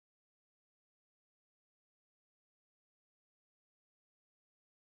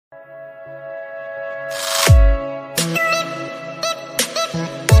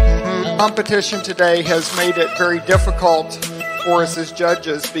Competition today has made it very difficult for us as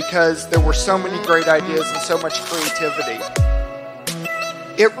judges because there were so many great ideas and so much creativity.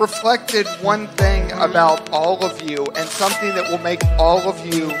 It reflected one thing about all of you and something that will make all of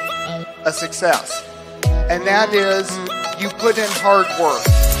you a success, and that is you put in hard work.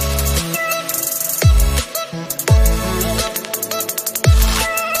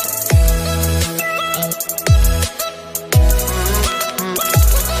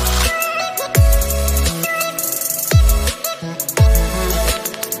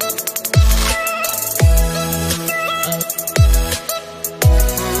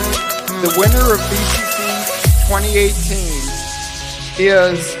 The winner of BCC 2018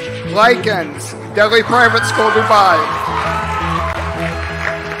 is Lycans, Delhi Private School, Dubai.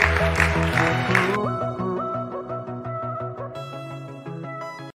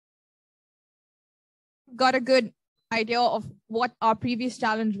 Got a good idea of what our previous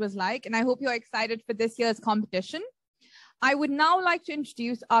challenge was like, and I hope you're excited for this year's competition. I would now like to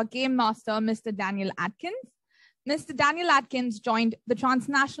introduce our game master, Mr. Daniel Atkins. Mr. Daniel Atkins joined the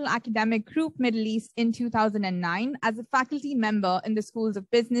Transnational Academic Group Middle East in 2009 as a faculty member in the Schools of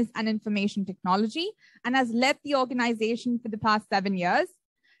Business and Information Technology and has led the organization for the past 7 years.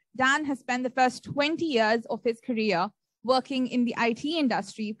 Dan has spent the first 20 years of his career working in the IT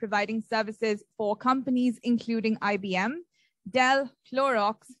industry, providing services for companies including IBM, Dell,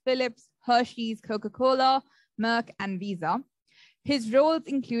 Clorox, Philips, Hershey's, Coca-Cola, Merck, and Visa. His roles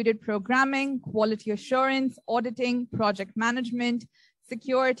included programming, quality assurance, auditing, project management,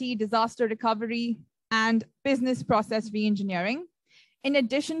 security, disaster recovery, and business process reengineering. In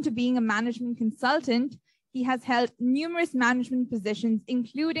addition to being a management consultant, he has held numerous management positions,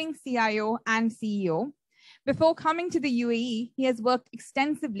 including CIO and CEO. Before coming to the UAE, he has worked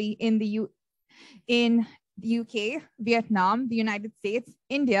extensively in the UK, Vietnam, the United States,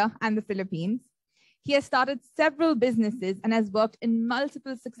 India, and the Philippines. He has started several businesses and has worked in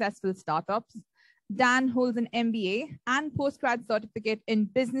multiple successful startups. Dan holds an MBA and postgrad certificate in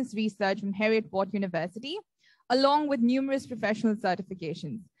business research from Heriot-Watt University, along with numerous professional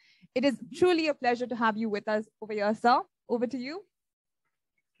certifications. It is truly a pleasure to have you with us over here, sir. Over to you.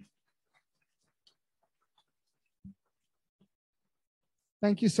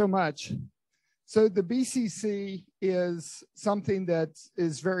 Thank you so much. So the BCC is something that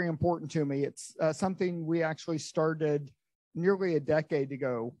is very important to me. It's something we actually started nearly a decade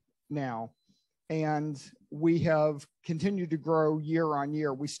ago now, and we have continued to grow year on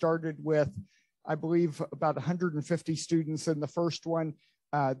year. We started with, I believe, about 150 students in the first one.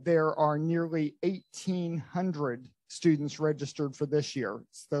 There are nearly 1,800 students registered for this year.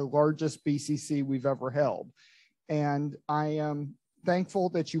 It's the largest BCC we've ever held. And I am thankful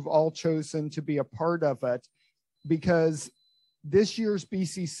that you've all chosen to be a part of it, because this year's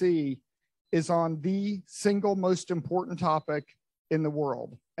BCC is on the single most important topic in the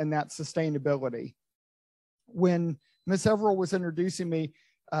world, and that's sustainability. When Ms. Everell was introducing me,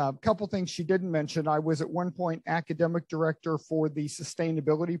 a couple things she didn't mention. I was at one point academic director for the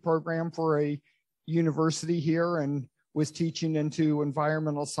sustainability program for a university here and was teaching into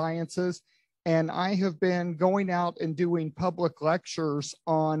environmental sciences. And I have been going out and doing public lectures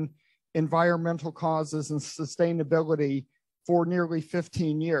on environmental causes and sustainability for nearly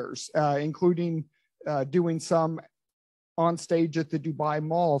 15 years, including doing some on stage at the Dubai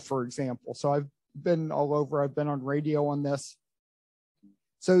Mall, for example. So I've been all over. I've been on radio on this.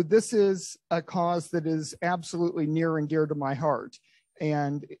 So this is a cause that is absolutely near and dear to my heart.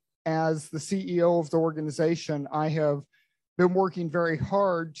 And as the CEO of the organization, I have been working very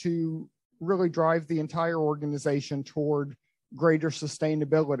hard to really drive the entire organization toward greater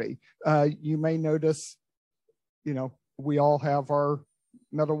sustainability. You may notice, we all have our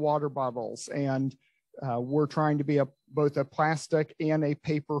metal water bottles, and we're trying to be both a plastic and a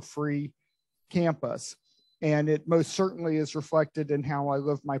paper-free campus. And it most certainly is reflected in how I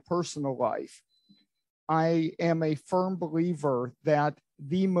live my personal life. I am a firm believer that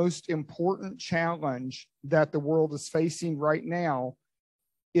the most important challenge that the world is facing right now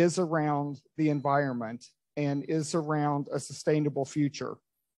is around the environment and is around a sustainable future.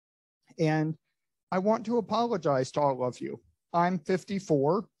 And I want to apologize to all of you. I'm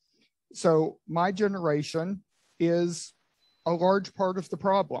 54, so my generation is a large part of the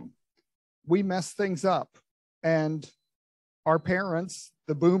problem. We mess things up, and our parents,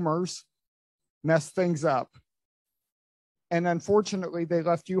 the boomers, messed things up. And unfortunately, they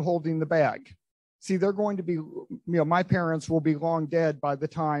left you holding the bag. See, they're going to be, my parents will be long dead by the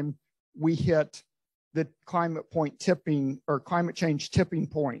time we hit the climate change tipping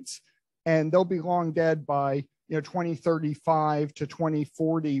points. And they'll be long dead by, 2035 to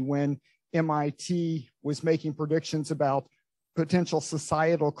 2040, when MIT was making predictions about potential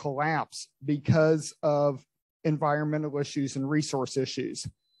societal collapse because of environmental issues and resource issues.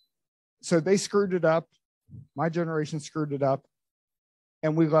 So they screwed it up. My generation screwed it up,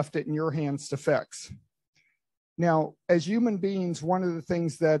 and we left it in your hands to fix. Now, as human beings, one of the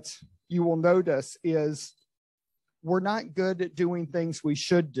things that you will notice is we're not good at doing things we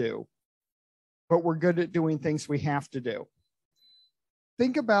should do, but we're good at doing things we have to do.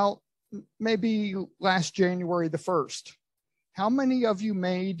 Think about maybe last January the 1st. How many of you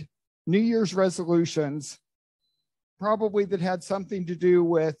made New Year's resolutions, probably that had something to do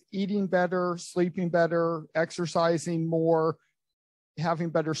with eating better, sleeping better, exercising more, having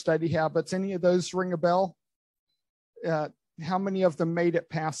better study habits? Any of those ring a bell? How many of them made it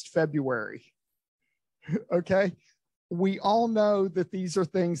past February? Okay. We all know that these are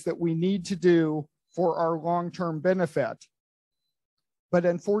things that we need to do for our long-term benefit. But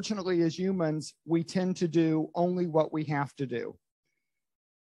unfortunately, as humans, we tend to do only what we have to do.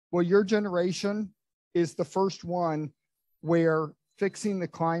 Well, your generation is the first one where fixing the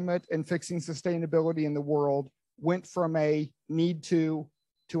climate and fixing sustainability in the world went from a need to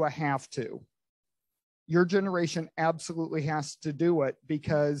a have to. Your generation absolutely has to do it,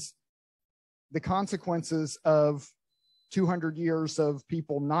 because the consequences of 200 years of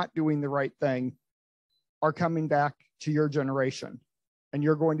people not doing the right thing are coming back to your generation, and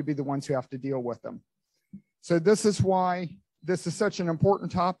you're going to be the ones who have to deal with them. So this is why this is such an important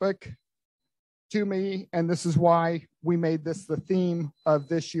topic to me, and this is why we made this the theme of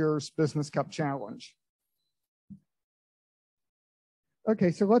this year's Business Cup Challenge.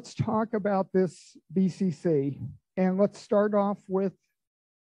 Okay, so let's talk about this BCC, and let's start off with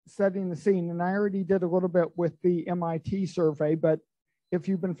setting the scene. And I already did a little bit with the MIT survey, but if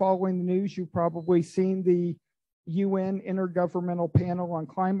you've been following the news, you've probably seen the UN Intergovernmental Panel on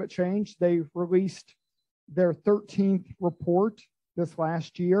Climate Change. They released their 13th report this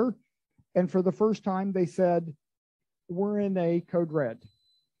last year. And for the first time, they said, we're in a code red.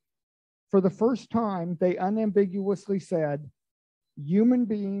 For the first time, they unambiguously said, human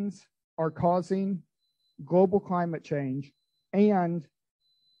beings are causing global climate change, and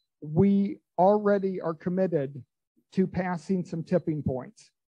we already are committed to passing some tipping points.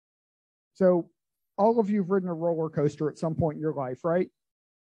 So all of you have ridden a roller coaster at some point in your life, right?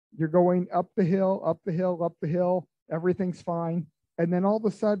 You're going up the hill, up the hill, up the hill, everything's fine. And then all of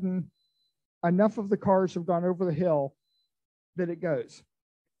a sudden, enough of the cars have gone over the hill that it goes.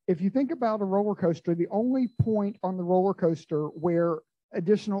 If you think about a roller coaster, the only point on the roller coaster where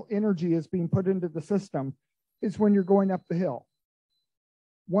additional energy is being put into the system is when you're going up the hill.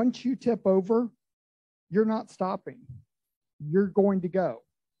 Once you tip over, you're not stopping. You're going to go.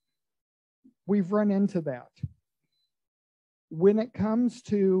 We've run into that. When it comes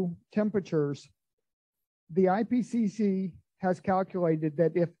to temperatures, the IPCC has calculated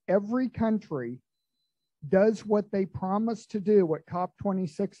that if every country does what they promised to do at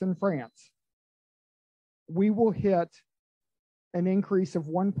COP26 in France, we will hit an increase of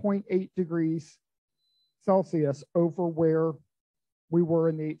 1.8 degrees Celsius over where we were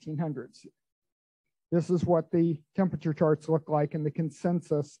in the 1800s. This is what the temperature charts look like and the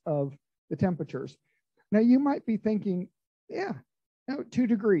consensus of the temperatures. Now you might be thinking, yeah, 2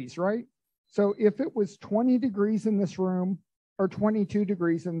 degrees, right? So if it was 20 degrees in this room or 22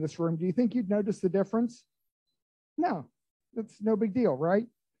 degrees in this room, do you think you'd notice the difference? No, that's no big deal, right?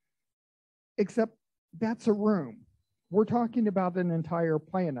 Except that's a room. We're talking about an entire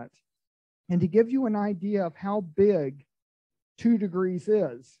planet. And to give you an idea of how big 2 degrees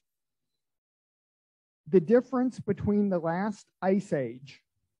is, the difference between the last ice age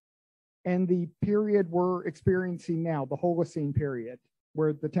and the period we're experiencing now, the Holocene period,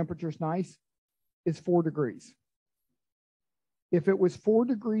 where the temperature's nice, is 4 degrees. If it was 4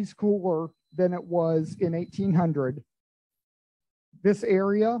 degrees cooler than it was in 1800, this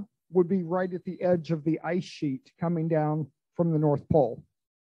area would be right at the edge of the ice sheet coming down from the North Pole.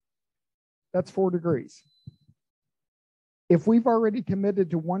 That's 4 degrees. If we've already committed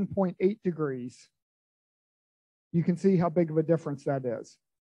to 1.8 degrees, you can see how big of a difference that is.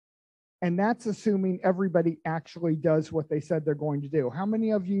 And that's assuming everybody actually does what they said they're going to do. How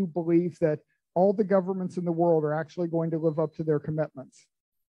many of you believe that all the governments in the world are actually going to live up to their commitments?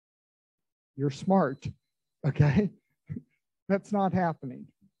 You're smart, okay? That's not happening.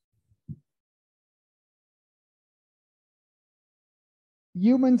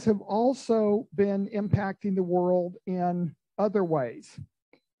 Humans have also been impacting the world in other ways.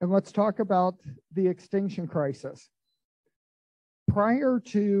 And let's talk about the extinction crisis. Prior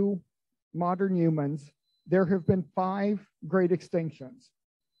to modern humans, there have been 5 great extinctions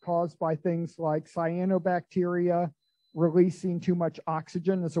caused by things like cyanobacteria releasing too much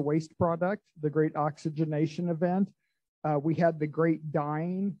oxygen as a waste product, the Great Oxygenation Event. We had the Great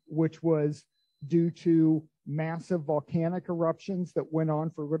Dying, which was due to massive volcanic eruptions that went on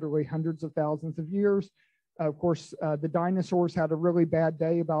for literally hundreds of thousands of years. Of course, the dinosaurs had a really bad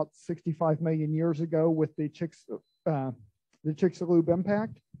day about 65 million years ago with the Chicxulub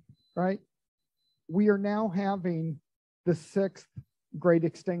impact, right? We are now having the 6th great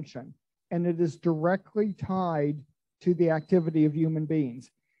extinction, and it is directly tied to the activity of human beings.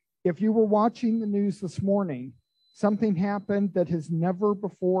 If you were watching the news this morning, something happened that has never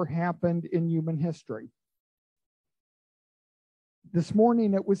before happened in human history. This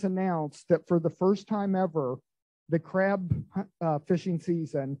morning, it was announced that for the first time ever, the crab fishing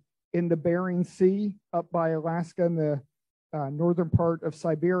season in the Bering Sea up by Alaska and the northern part of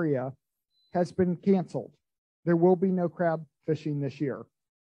Siberia has been canceled. There will be no crab fishing this year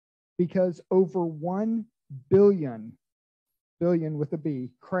because over 1 billion with a B,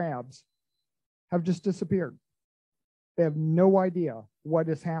 crabs have just disappeared. They have no idea what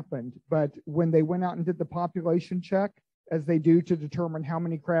has happened, but when they went out and did the population check, as they do to determine how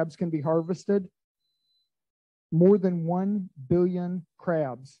many crabs can be harvested, more than 1 billion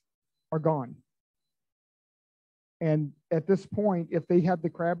crabs are gone. And at this point, if they had the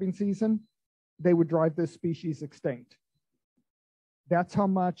crabbing season, they would drive this species extinct. That's how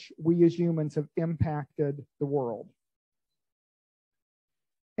much we as humans have impacted the world.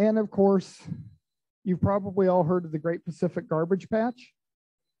 And of course, you've probably all heard of the Great Pacific Garbage Patch.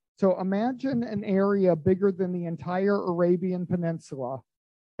 So imagine an area bigger than the entire Arabian Peninsula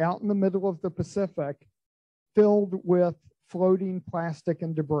out in the middle of the Pacific filled with floating plastic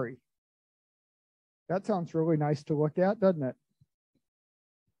and debris. That sounds really nice to look at, doesn't it?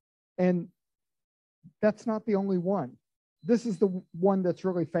 And that's not the only one. This is the one that's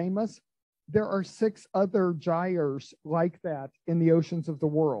really famous. There are 6 other gyres like that in the oceans of the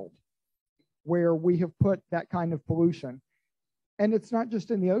world where we have put that kind of pollution. And it's not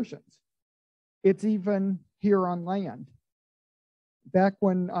just in the oceans. It's even here on land. Back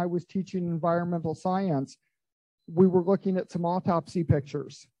when I was teaching environmental science, we were looking at some autopsy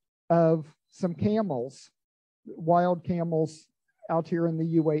pictures of some camels, wild camels out here in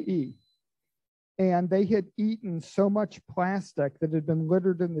the UAE. And they had eaten so much plastic that had been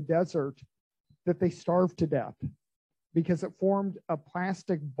littered in the desert that they starved to death because it formed a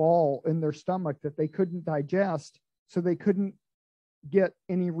plastic ball in their stomach that they couldn't digest, so they couldn't get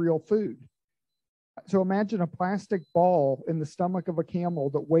any real food. So imagine a plastic ball in the stomach of a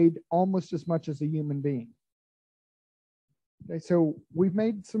camel that weighed almost as much as a human being. Okay, so we've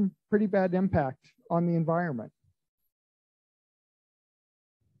made some pretty bad impact on the environment.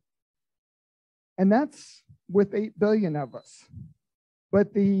 And that's with 8 billion of us.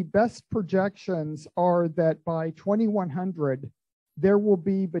 But the best projections are that by 2100, there will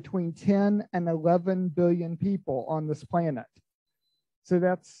be between 10 and 11 billion people on this planet. So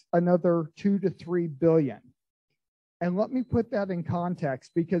that's another 2 to 3 billion. And let me put that in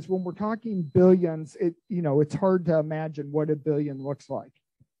context, because when we're talking billions, it's hard to imagine what a billion looks like.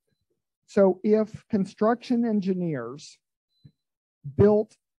 So if construction engineers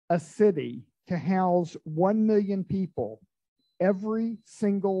built a city to house 1 million people every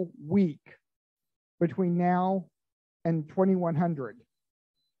single week between now and 2100,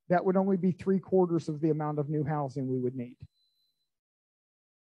 that would only be 3/4 of the amount of new housing we would need.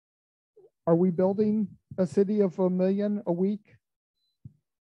 Are we building a city of 1 million a week?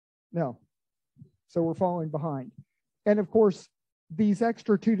 No. So we're falling behind. And of course, these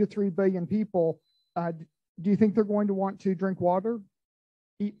extra 2 to 3 billion people, do you think they're going to want to drink water,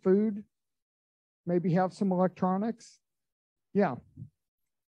 eat food, maybe have some electronics? Yeah.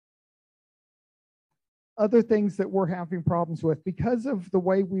 Other things that we're having problems with, because of the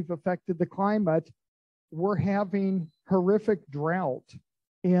way we've affected the climate, we're having horrific drought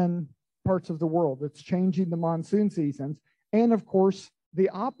in parts of the world. It's changing the monsoon seasons. And of course, the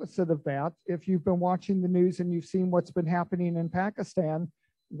opposite of that, if you've been watching the news and you've seen what's been happening in Pakistan,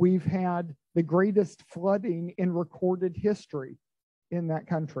 we've had the greatest flooding in recorded history in that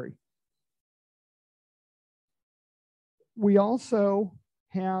country. We also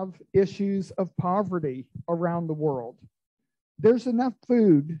have issues of poverty around the world. There's enough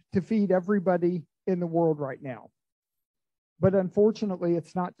food to feed everybody in the world right now. But unfortunately,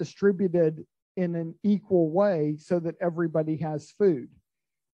 it's not distributed in an equal way so that everybody has food.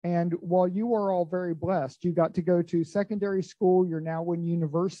 And while you are all very blessed, you got to go to secondary school, you're now in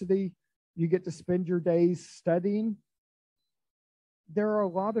university, you get to spend your days studying, there are a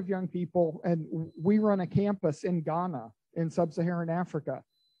lot of young people, and we run a campus in Ghana in sub-Saharan Africa,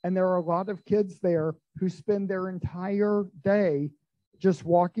 and there are a lot of kids there who spend their entire day just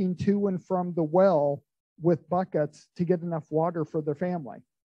walking to and from the well with buckets to get enough water for their family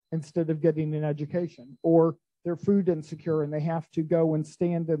instead of getting an education, or they're food insecure and they have to go and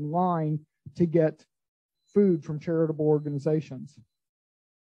stand in line to get food from charitable organizations.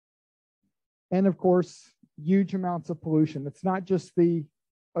 And of course, huge amounts of pollution. It's not just the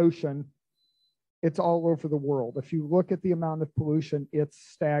ocean, it's all over the world. If you look at the amount of pollution, it's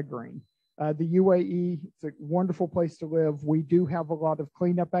staggering. The UAE, it's a wonderful place to live. We do have a lot of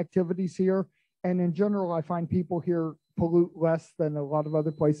cleanup activities here. And in general, I find people here pollute less than a lot of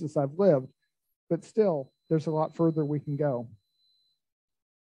other places I've lived. But still, there's a lot further we can go.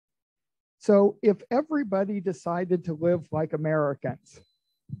 So if everybody decided to live like Americans,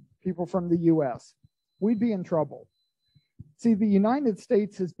 people from the US, we'd be in trouble. See, the United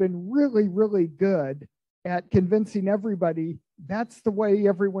States has been really, really good at convincing everybody that's the way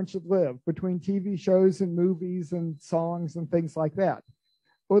everyone should live, between TV shows and movies and songs and things like that.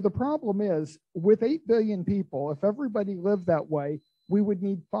 Well, the problem is, with 8 billion people, if everybody lived that way, we would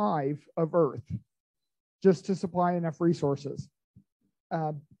need 5 of Earth just to supply enough resources.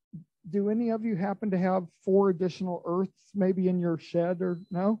 Do any of you happen to have 4 additional Earths maybe in your shed, or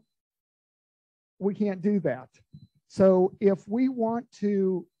no? We can't do that. So if we want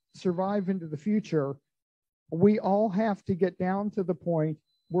to survive into the future, we all have to get down to the point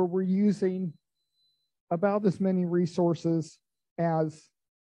where we're using about as many resources as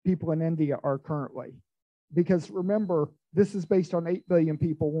people in India are currently. Because remember, this is based on 8 billion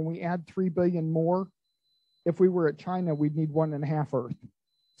people. When we add 3 billion more, if we were at China, we'd need 1.5 Earth.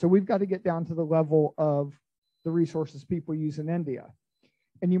 So we've got to get down to the level of the resources people use in India.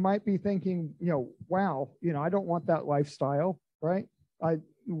 And you might be thinking, wow, I don't want that lifestyle, right? I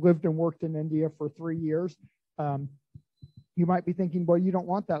lived and worked in India for 3 years. You might be thinking, well, you don't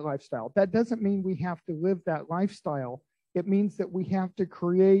want that lifestyle. That doesn't mean we have to live that lifestyle. It means that we have to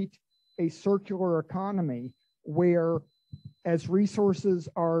create a circular economy where, as resources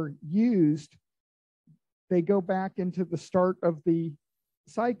are used, they go back into the start of the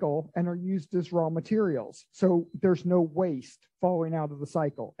cycle and are used as raw materials. So there's no waste falling out of the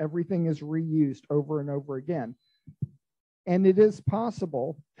cycle. Everything is reused over and over again. And it is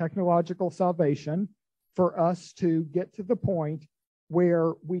possible, technological salvation, for us to get to the point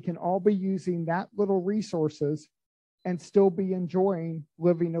where we can all be using that little resources and still be enjoying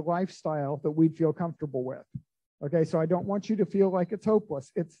living a lifestyle that we'd feel comfortable with. Okay, so I don't want you to feel like it's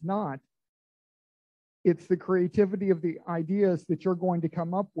hopeless. It's not. It's the creativity of the ideas that you're going to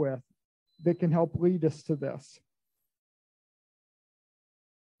come up with that can help lead us to this.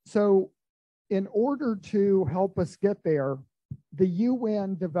 So in order to help us get there, the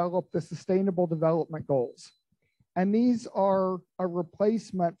UN developed the Sustainable Development Goals. And these are a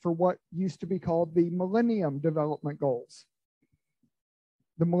replacement for what used to be called the Millennium Development Goals.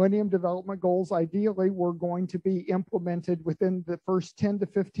 The Millennium Development Goals ideally were going to be implemented within the first 10 to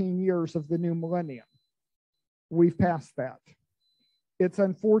 15 years of the new millennium. We've passed that. It's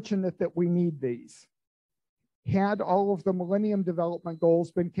unfortunate that we need these. Had all of the Millennium Development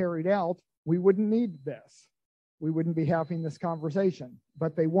Goals been carried out, we wouldn't need this. We wouldn't be having this conversation,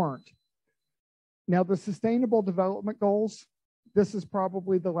 but they weren't. Now, the Sustainable Development Goals, this is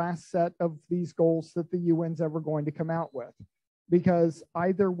probably the last set of these goals that the UN's ever going to come out with, because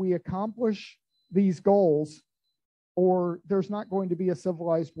either we accomplish these goals or there's not going to be a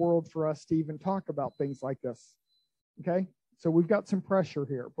civilized world for us to even talk about things like this. Okay, so we've got some pressure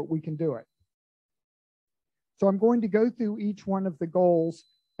here, but we can do it. So I'm going to go through each one of the goals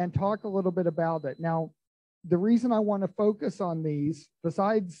and talk a little bit about it. Now, the reason I want to focus on these,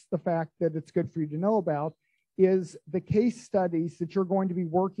 besides the fact that it's good for you to know about, is the case studies that you're going to be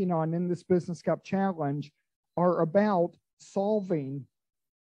working on in this Business Cup Challenge are about solving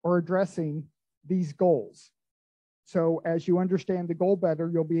or addressing these goals. So as you understand the goal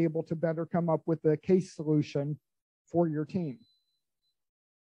better, you'll be able to better come up with a case solution for your team.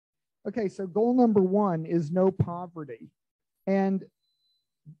 Okay, so goal number 1 is no poverty. And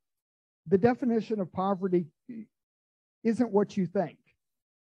the definition of poverty isn't what you think.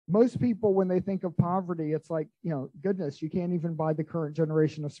 Most people, when they think of poverty, it's like, goodness, you can't even buy the current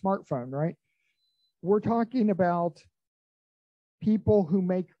generation of smartphone, right? We're talking about people who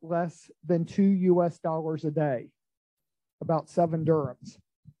make less than $2 a day, about 7 dirhams.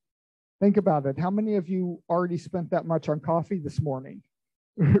 Think about it. How many of you already spent that much on coffee this morning?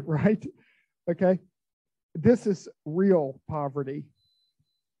 Right? Okay. This is real poverty.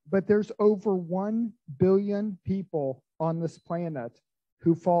 but there's over 1 billion people on this planet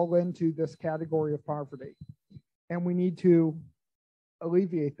who fall into this category of poverty. And we need to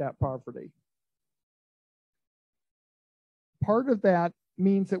alleviate that poverty. Part of that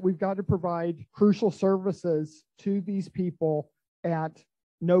means that we've got to provide crucial services to these people at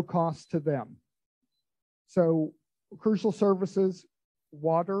no cost to them. So crucial services,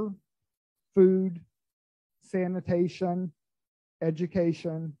 water, food, sanitation,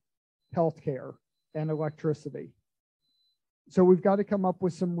 education, healthcare, and electricity. So we've got to come up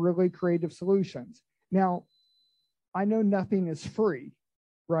with some really creative solutions. Now, I know nothing is free,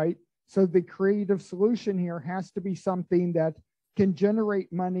 right? So the creative solution here has to be something that can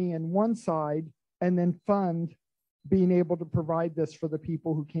generate money in one side and then fund being able to provide this for the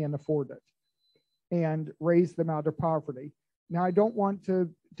people who can't afford it and raise them out of poverty. Now, I don't want to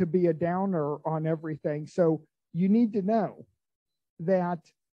be a downer on everything. So you need to know that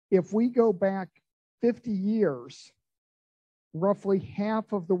if we go back 50 years, roughly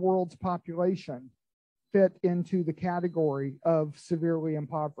half of the world's population fit into the category of severely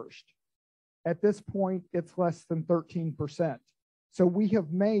impoverished. At this point, it's less than 13%. So we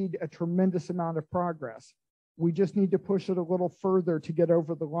have made a tremendous amount of progress. We just need to push it a little further to get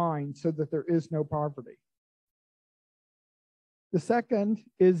over the line so that there is no poverty. The second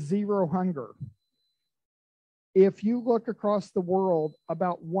is zero hunger. If you look across the world,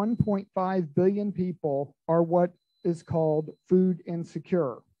 about 1.5 billion people are what is called food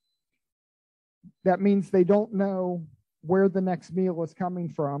insecure. That means they don't know where the next meal is coming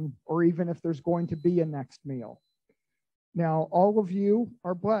from, or even if there's going to be a next meal. Now, all of you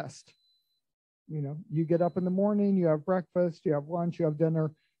are blessed. You know, you get up in the morning, you have breakfast, you have lunch, you have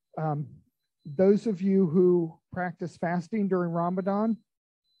dinner. Those of you who practice fasting during Ramadan,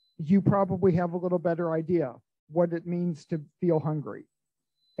 you probably have a little better idea what it means to feel hungry.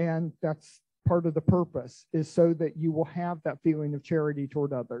 And that's part of the purpose, is so that you will have that feeling of charity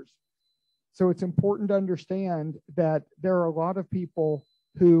toward others. So it's important to understand that there are a lot of people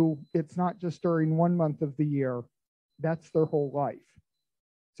who it's not just during 1 month of the year, that's their whole life.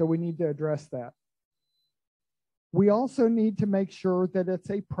 So we need to address that. We also need to make sure that it's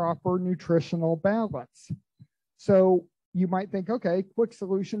a proper nutritional balance. So you might think, okay, quick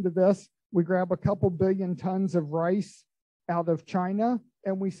solution to this. We grab a couple billion tons of rice out of China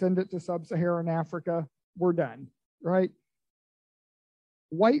and we send it to sub-Saharan Africa. We're done, right?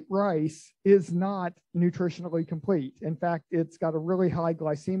 White rice is not nutritionally complete. In fact, it's got a really high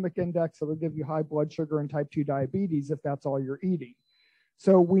glycemic index. It'll give you high blood sugar and type 2 diabetes if that's all you're eating.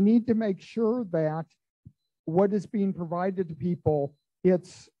 So we need to make sure that what is being provided to people,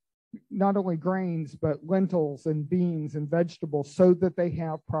 it's not only grains, but lentils and beans and vegetables so that they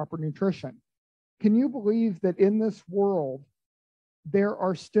have proper nutrition. Can you believe that in this world, there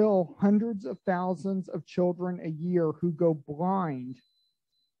are still hundreds of thousands of children a year who go blind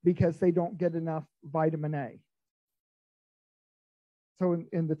because they don't get enough vitamin A? So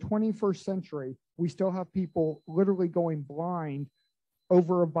in the 21st century, we still have people literally going blind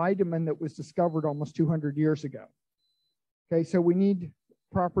over a vitamin that was discovered almost 200 years ago. Okay, so we need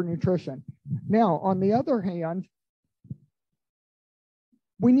proper nutrition. Now, on the other hand,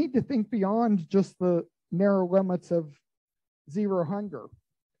 we need to think beyond just the narrow limits of zero hunger.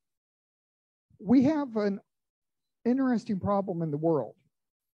 We have an interesting problem in the world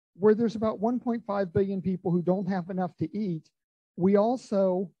where there's about 1.5 billion people who don't have enough to eat. We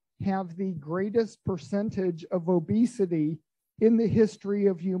also have the greatest percentage of obesity in the history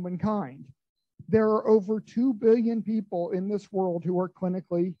of humankind. There are over 2 billion people in this world who are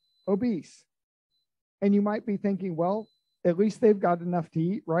clinically obese. And you might be thinking, well, at least they've got enough to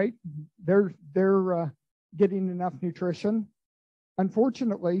eat, right? They're getting enough nutrition.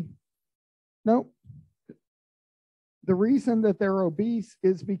 Unfortunately, no. The reason that they're obese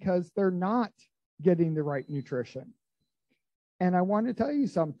is because they're not getting the right nutrition. And I want to tell you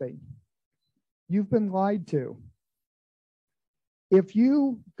something. You've been lied to. If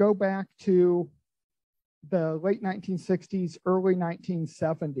you go back to the late 1960s, early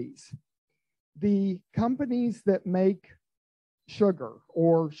 1970s, the companies that make sugar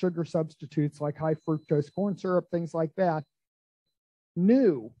or sugar substitutes like high fructose corn syrup, things like that,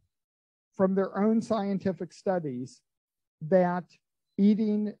 knew from their own scientific studies that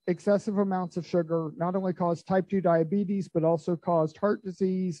eating excessive amounts of sugar not only caused type 2 diabetes, but also caused heart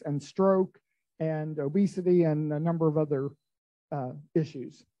disease and stroke and obesity and a number of other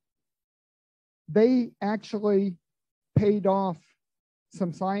issues. They actually paid off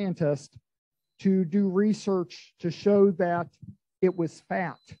some scientists to do research to show that it was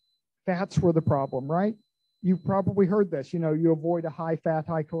fat. Fats were the problem, right? You've probably heard this. You avoid a high fat,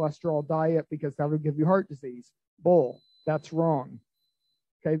 high cholesterol diet because that'll give you heart disease. Bull. That's wrong.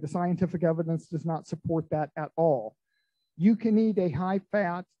 Okay, the scientific evidence does not support that at all. You can eat a high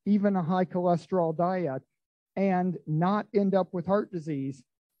fat, even a high cholesterol diet and not end up with heart disease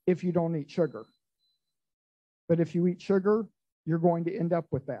if you don't eat sugar. But if you eat sugar, you're going to end up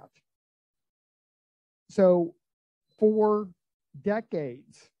with that. So for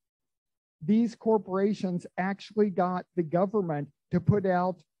decades, these corporations actually got the government to put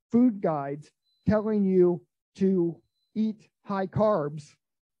out food guides telling you to eat high carbs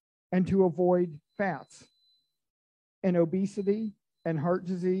and to avoid fats. And obesity and heart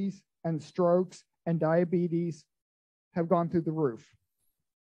disease and strokes and diabetes have gone through the roof.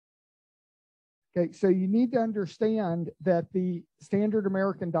 Okay, so you need to understand that the standard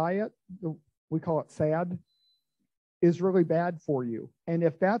American diet, we call it SAD, is really bad for you. And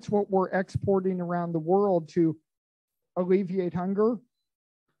if that's what we're exporting around the world to alleviate hunger,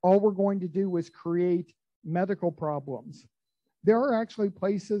 all we're going to do is create medical problems. There are actually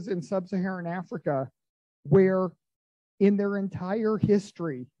places in sub-Saharan Africa where in their entire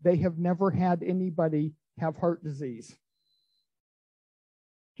history, they have never had anybody have heart disease.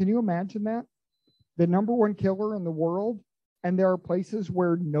 Can you imagine that? The number one killer in the world, and there are places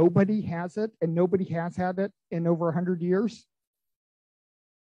where nobody has it and nobody has had it in over 100 years.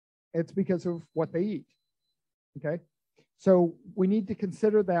 It's because of what they eat. Okay. So we need to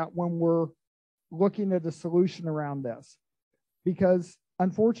consider that when we're looking at a solution around this, because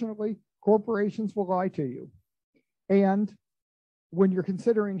unfortunately, corporations will lie to you. And when you're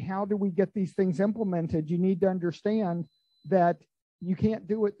considering how do we get these things implemented, you need to understand that you can't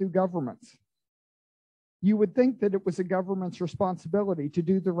do it through governments. You would think that it was a government's responsibility to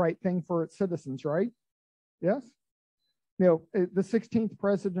do the right thing for its citizens, right? Yes? The 16th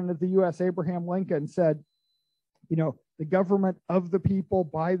president of the US, Abraham Lincoln, said, the government of the people,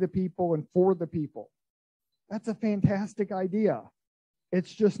 by the people, and for the people. That's a fantastic idea.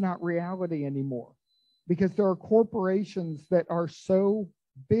 It's just not reality anymore, because there are corporations that are so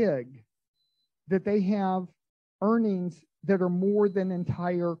big that they have earnings that are more than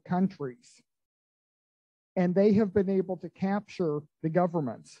entire countries. And they have been able to capture the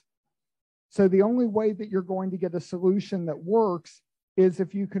governments. So the only way that you're going to get a solution that works is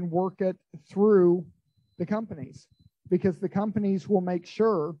if you can work it through the companies, because the companies will make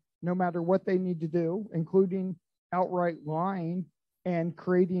sure, no matter what they need to do, including outright lying and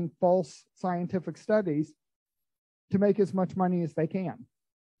creating false scientific studies, to make as much money as they can.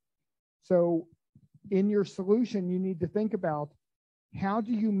 So in your solution, you need to think about, how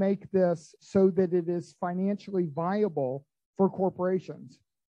do you make this so that it is financially viable for corporations?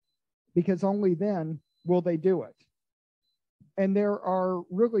 Because only then will they do it. And there are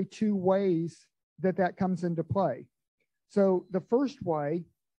really two ways that that comes into play. So the first way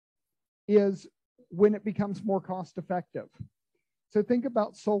is when it becomes more cost effective. So think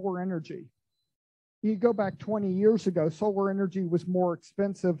about solar energy. You go back 20 years ago, solar energy was more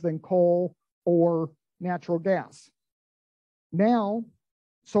expensive than coal or natural gas. Now,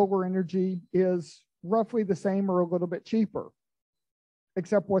 solar energy is roughly the same or a little bit cheaper,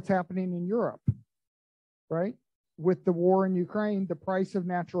 except what's happening in Europe, right? With the war in Ukraine, the price of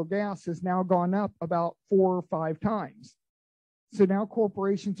natural gas has now gone up about 4 or 5 times. So now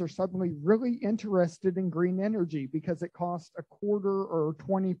corporations are suddenly really interested in green energy because it costs a quarter or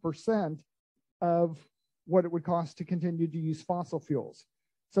 20% of what it would cost to continue to use fossil fuels.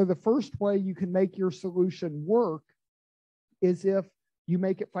 So the first way you can make your solution work is if you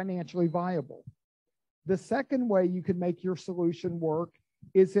make it financially viable. The second way you can make your solution work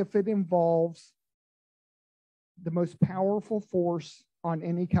is if it involves the most powerful force on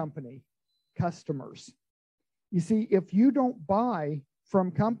any company, customers. You see, if you don't buy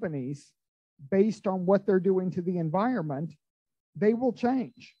from companies based on what they're doing to the environment, they will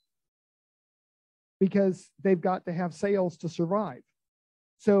change because they've got to have sales to survive.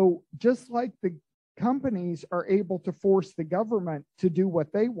 So just like the companies are able to force the government to do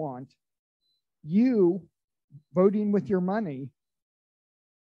what they want, you, voting with your money,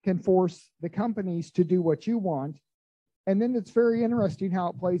 can force the companies to do what you want. And then it's very interesting how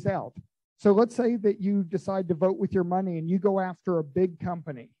it plays out. So let's say that you decide to vote with your money and you go after a big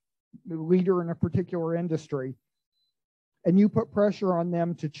company, the leader in a particular industry, and you put pressure on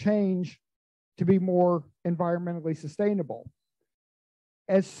them to change to be more environmentally sustainable.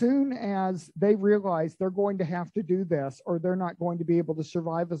 As soon as they realize they're going to have to do this or they're not going to be able to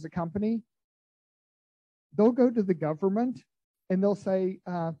survive as a company, they'll go to the government and they'll say,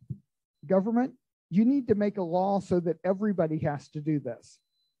 government, you need to make a law so that everybody has to do this.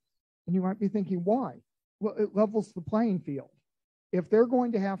 And you might be thinking, why? Well, it levels the playing field. If they're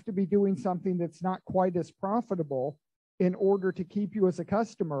going to have to be doing something that's not quite as profitable in order to keep you as a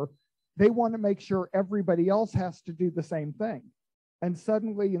customer, they want to make sure everybody else has to do the same thing. And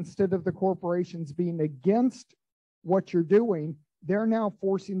suddenly, instead of the corporations being against what you're doing, they're now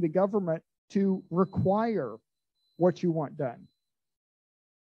forcing the government to require what you want done.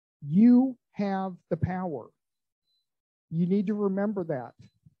 You have the power. You need to remember that.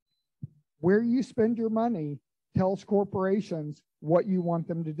 Where you spend your money tells corporations what you want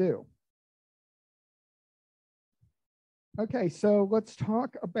them to do. Okay, so let's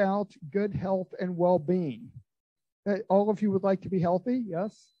talk about good health and well-being. All of you would like to be healthy?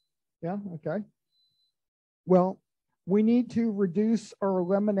 Yes? Yeah, okay. Well, we need to reduce or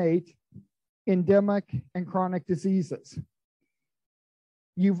eliminate endemic and chronic diseases.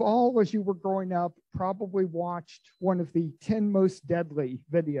 You've all, as you were growing up, probably watched one of the 10 most deadly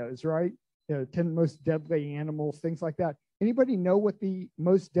videos, right? 10 most deadly animals, things like that. Anybody know what the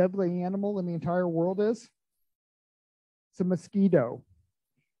most deadly animal in the entire world is? It's a mosquito.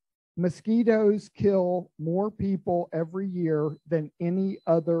 Mosquitoes kill more people every year than any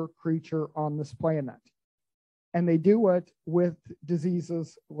other creature on this planet. And they do it with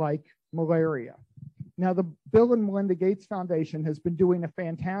diseases like malaria. Now, the Bill and Melinda Gates Foundation has been doing a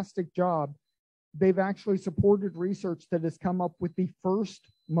fantastic job. They've actually supported research that has come up with the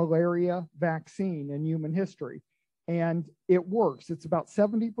first malaria vaccine in human history. And it works. It's about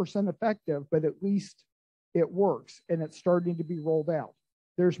 70% effective, but at least it works, and it's starting to be rolled out.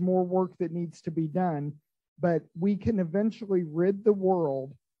 There's more work that needs to be done, but we can eventually rid the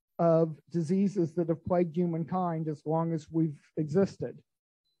world of diseases that have plagued humankind as long as we've existed.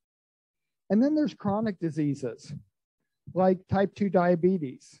 And then there's chronic diseases like type 2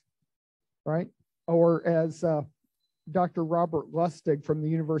 diabetes, right? Or as Dr. Robert Lustig from the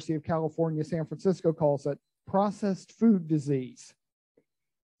University of California, San Francisco calls it, processed food disease.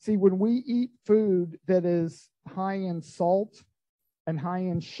 See, when we eat food that is high in salt and high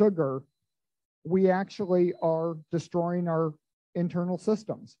in sugar, we actually are destroying our internal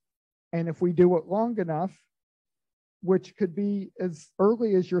systems. And if we do it long enough, which could be as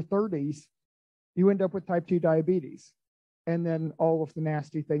early as your 30s, you end up with type 2 diabetes, and then all of the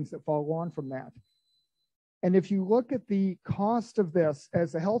nasty things that follow on from that. And if you look at the cost of this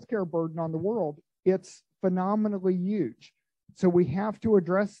as a healthcare burden on the world, it's phenomenally huge. So we have to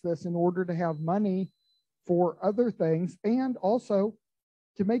address this in order to have money for other things and also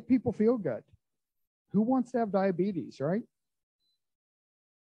to make people feel good. Who wants to have diabetes, right?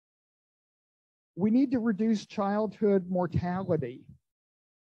 We need to reduce childhood mortality.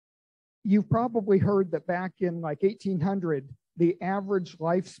 You've probably heard that back in like 1800, the average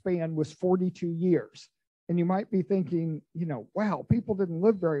lifespan was 42 years. And you might be thinking, wow, people didn't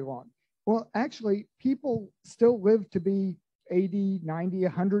live very long. Well, actually, people still live to be 80, 90,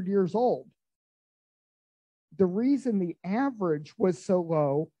 100 years old. The reason the average was so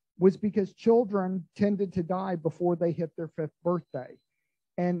low was because children tended to die before they hit their 5th birthday.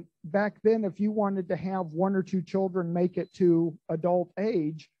 And back then, if you wanted to have 1 or 2 children make it to adult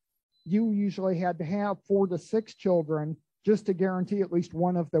age, you usually had to have 4 to 6 children just to guarantee at least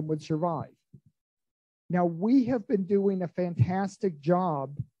one of them would survive. Now, we have been doing a fantastic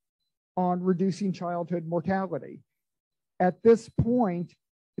job on reducing childhood mortality. At this point,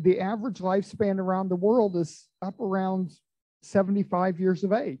 the average lifespan around the world is up around 75 years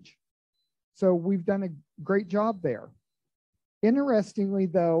of age. So we've done a great job there. Interestingly,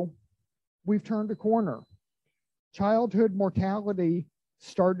 though, we've turned a corner. Childhood mortality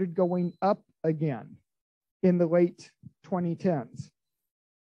started going up again in the late 2010s.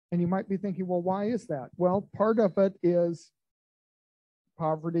 And you might be thinking, well, why is that? Well, part of it is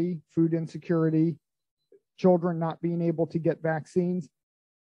poverty, food insecurity, children not being able to get vaccines.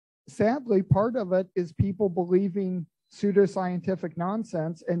 Sadly, part of it is people believing pseudoscientific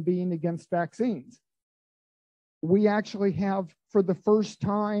nonsense and being against vaccines. We actually have, for the first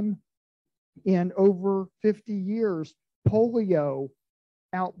time in over 50 years, polio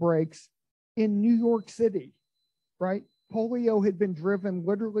outbreaks in New York City, right? Polio had been driven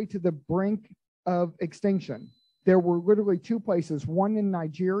literally to the brink of extinction. There were literally 2 places, one in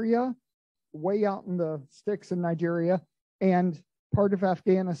Nigeria, way out in the sticks in Nigeria, and part of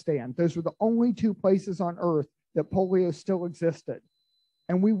Afghanistan. Those were the only 2 places on earth that polio still existed.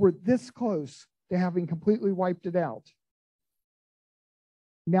 And we were this close to having completely wiped it out.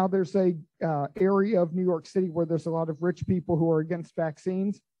 Now there's a area of New York City where there's a lot of rich people who are against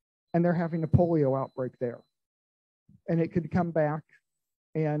vaccines, and they're having a polio outbreak there. And it could come back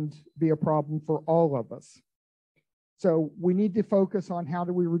and be a problem for all of us. So we need to focus on how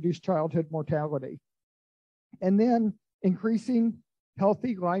do we reduce childhood mortality. And then increasing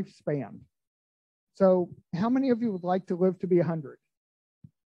healthy lifespan. So how many of you would like to live to be 100?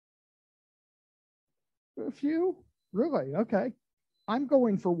 A few? Really? Okay. I'm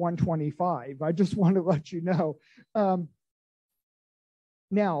going for 125. I just want to let you know.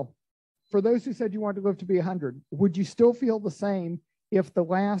 Now, for those who said you wanted to live to be 100, would you still feel the same if the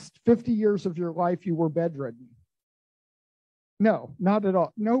last 50 years of your life you were bedridden? No, not at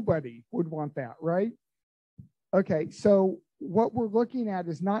all. Nobody would want that, right? Okay, so what we're looking at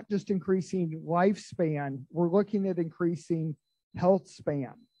is not just increasing lifespan, we're looking at increasing health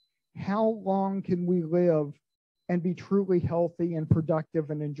span. How long can we live and be truly healthy and productive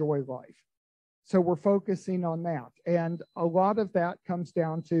and enjoy life? So we're focusing on that. And a lot of that comes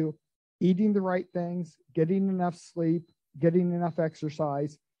down to eating the right things, getting enough sleep, getting enough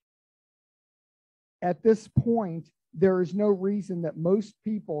exercise. At this point, there is no reason that most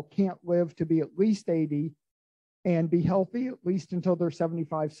people can't live to be at least 80 and be healthy at least until they're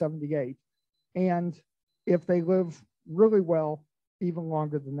 75, 78. And if they live really well, even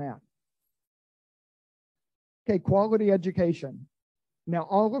longer than that. Okay, quality education. Now,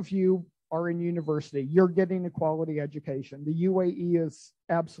 all of you are in university. You're getting a quality education. The UAE is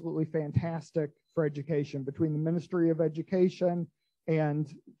absolutely fantastic for education. Between the Ministry of Education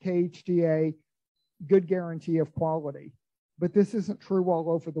and KHDA, good guarantee of quality. But this isn't true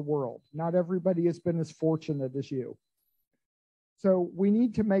all over the world. Not everybody has been as fortunate as you. So we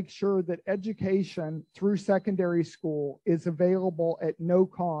need to make sure that education through secondary school is available at no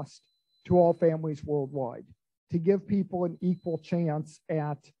cost to all families worldwide, to give people an equal chance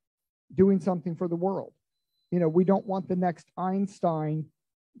at doing something for the world. You know, we don't want the next Einstein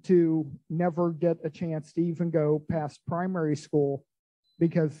to never get a chance to even go past primary school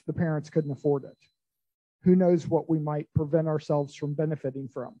because the parents couldn't afford it. Who knows what we might prevent ourselves from benefiting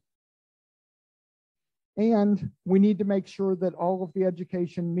from. And we need to make sure that all of the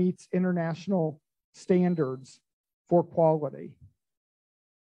education meets international standards for quality.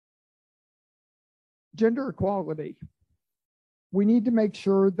 Gender equality. We need to make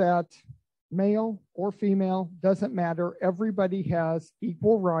sure that male or female, doesn't matter, everybody has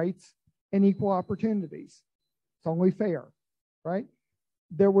equal rights and equal opportunities. It's only fair, right?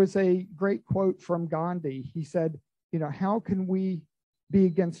 There was a great quote from Gandhi. He said, you know, how can we be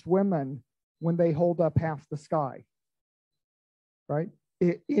against women when they hold up half the sky, right?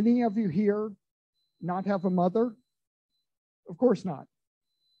 Any of you here not have a mother? Of course not.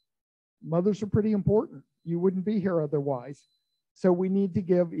 Mothers are pretty important. You wouldn't be here otherwise. So we need to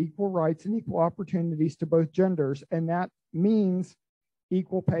give equal rights and equal opportunities to both genders, and that means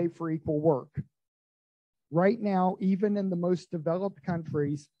equal pay for equal work. Right now, even in the most developed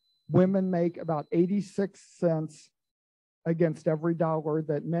countries, women make about 86 cents against every dollar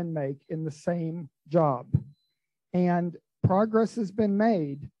that men make in the same job. And progress has been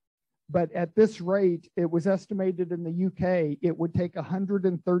made, but at this rate, it was estimated in the UK, it would take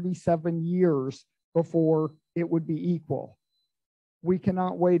 137 years before it would be equal. We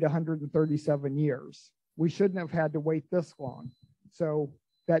cannot wait 137 years. We shouldn't have had to wait this long. So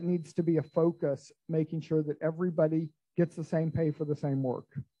that needs to be a focus, making sure that everybody gets the same pay for the same work.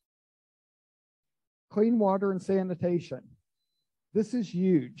 Clean water and sanitation. This is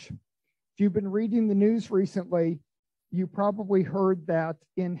huge. If you've been reading the news recently, you probably heard that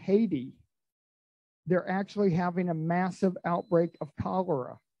in Haiti, they're actually having a massive outbreak of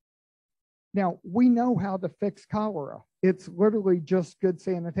cholera. Now, we know how to fix cholera. It's literally just good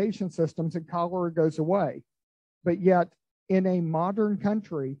sanitation systems and cholera goes away. But yet, in a modern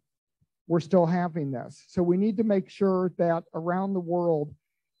country, we're still having this. So we need to make sure that around the world,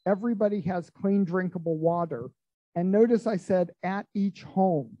 everybody has clean, drinkable water. And notice I said at each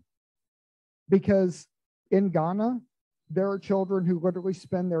home, because in Ghana, there are children who literally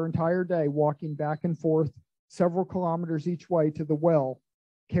spend their entire day walking back and forth several kilometers each way to the well,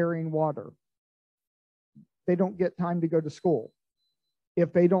 carrying water. They don't get time to go to school.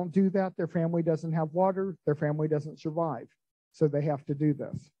 If they don't do that, their family doesn't have water, their family doesn't survive. So they have to do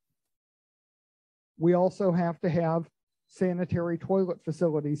this. We also have to have sanitary toilet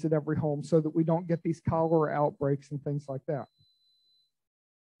facilities at every home so that we don't get these cholera outbreaks and things like that.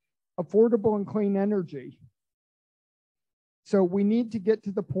 Affordable and clean energy. So we need to get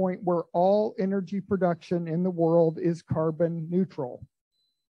to the point where all energy production in the world is carbon neutral.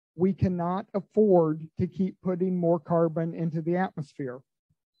 We cannot afford to keep putting more carbon into the atmosphere,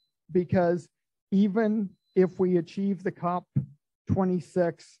 because even if we achieve the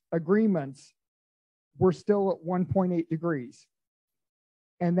COP26 agreements, we're still at 1.8 degrees.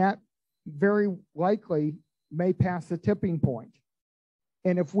 And that very likely may pass a tipping point.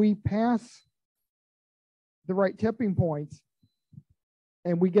 And if we pass the right tipping points,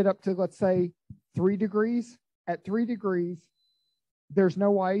 and we get up to, let's say, 3 degrees, at 3 degrees, there's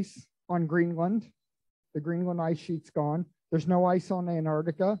no ice on Greenland. The Greenland ice sheet's gone. There's no ice on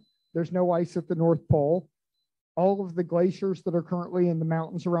Antarctica. There's no ice at the North Pole. All of the glaciers that are currently in the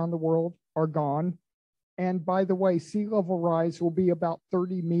mountains around the world are gone. And by the way, sea level rise will be about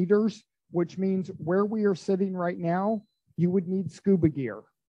 30 meters, which means where we are sitting right now, you would need scuba gear.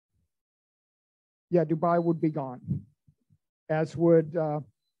 Yeah, Dubai would be gone, as would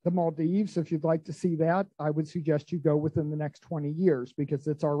the Maldives. If you'd like to see that, I would suggest you go within the next 20 years because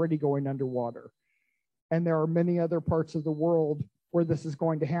it's already going underwater. And there are many other parts of the world where this is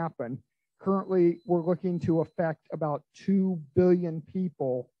going to happen. Currently, we're looking to affect about 2 billion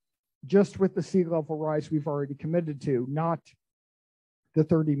people just with the sea level rise we've already committed to, not the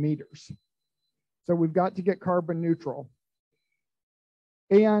 30 meters. So we've got to get carbon neutral.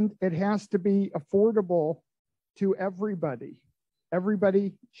 And it has to be affordable to everybody.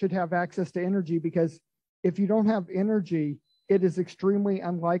 Everybody should have access to energy, because if you don't have energy, it is extremely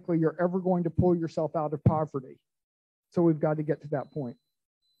unlikely you're ever going to pull yourself out of poverty. So we've got to get to that point.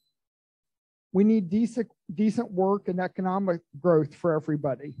 We need decent work and economic growth for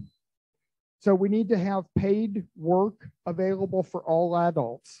everybody. So we need to have paid work available for all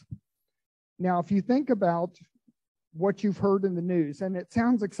adults. Now, if you think about what you've heard in the news, and it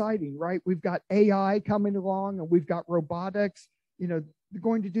sounds exciting, right? We've got AI coming along, and we've got robotics, they're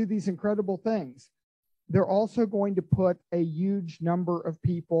going to do these incredible things. They're also going to put a huge number of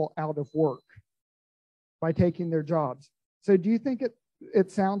people out of work by taking their jobs. So do you think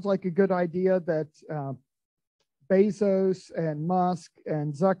it sounds like a good idea that Bezos and Musk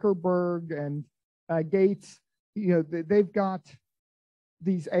and Zuckerberg and Gates, they've got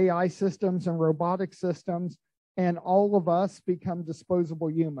these AI systems and robotic systems, and all of us become disposable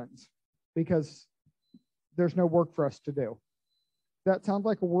humans because there's no work for us to do? That sounds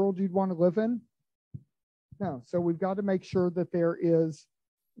like a world you'd want to live in? No. So we've got to make sure that there is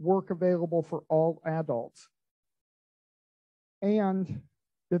work available for all adults, and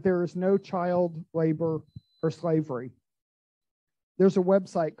that there is no child labor or slavery. There's a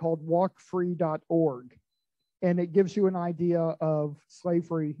website called walkfree.org, and it gives you an idea of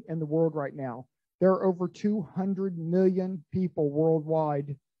slavery in the world right now. There are over 200 million people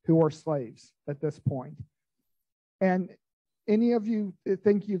worldwide who are slaves at this point. And any of you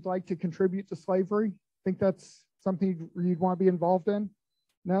think you'd like to contribute to slavery? Think that's something you'd want to be involved in?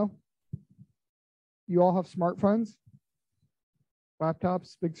 No? You all have smartphones,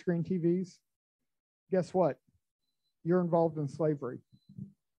 laptops, big screen TVs. Guess what? You're involved in slavery.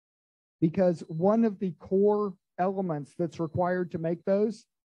 Because one of the core elements that's required to make those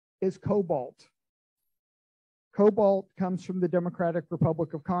is cobalt. Cobalt comes from the Democratic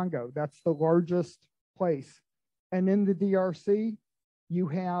Republic of Congo. That's the largest place. And in the DRC, you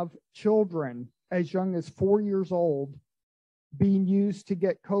have children as young as 4 years old being used to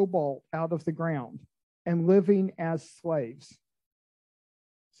get cobalt out of the ground and living as slaves.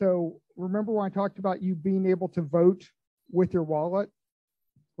 So remember when I talked about you being able to vote with your wallet?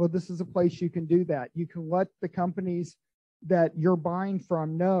 Well, this is a place you can do that. You can let the companies that you're buying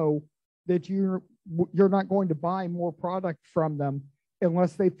from know that you're not going to buy more product from them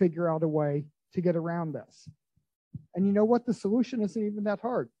unless they figure out a way to get around this. And you know what? The solution isn't even that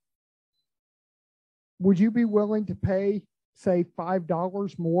hard. Would you be willing to pay, say,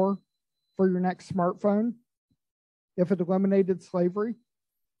 $5 more for your next smartphone if it eliminated slavery?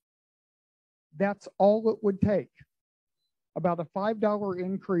 That's all it would take. About a $5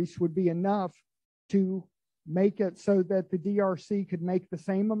 increase would be enough to make it so that the DRC could make the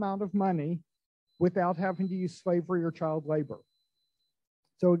same amount of money without having to use slavery or child labor.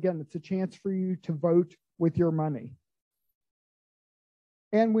 So again, it's a chance for you to vote with your money.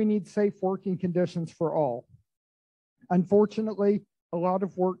 And we need safe working conditions for all. Unfortunately, a lot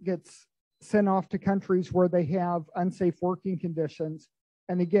of work gets sent off to countries where they have unsafe working conditions.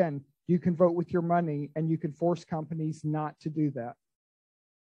 And again, you can vote with your money and you can force companies not to do that.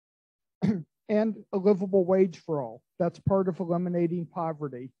 And a livable wage for all. That's part of eliminating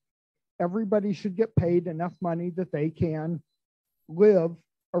poverty. Everybody should get paid enough money that they can live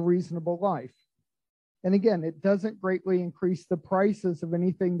a reasonable life. And again, it doesn't greatly increase the prices of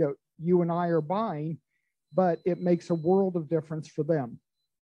anything that you and I are buying, but it makes a world of difference for them.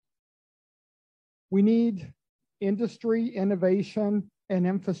 We need industry, innovation, and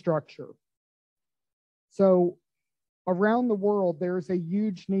infrastructure. So around the world, there's a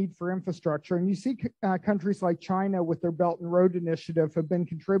huge need for infrastructure. And you see countries like China with their Belt and Road Initiative have been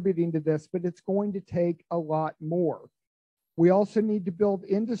contributing to this, but it's going to take a lot more. We also need to build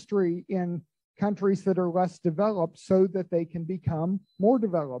industry in countries that are less developed so that they can become more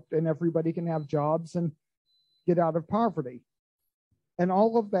developed and everybody can have jobs and get out of poverty. And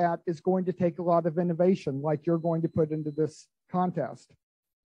all of that is going to take a lot of innovation, like you're going to put into this contest.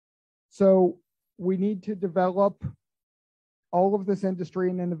 So we need to develop all of this industry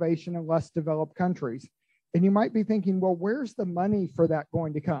and innovation in less developed countries. And you might be thinking, well, where's the money for that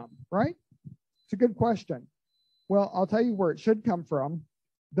going to come, right? It's a good question. Well, I'll tell you where it should come from.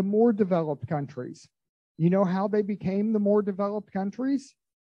 The more developed countries. You know how they became the more developed countries?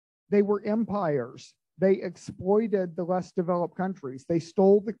 They were empires. They exploited the less developed countries. They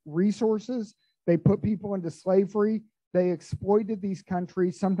stole the resources. They put people into slavery. They exploited these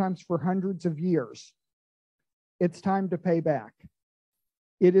countries, sometimes for hundreds of years. It's time to pay back.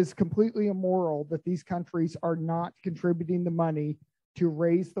 It is completely immoral that these countries are not contributing the money to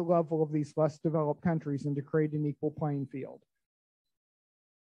raise the level of these less developed countries and to create an equal playing field.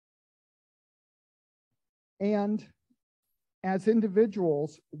 And as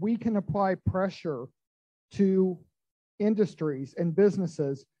individuals, we can apply pressure to industries and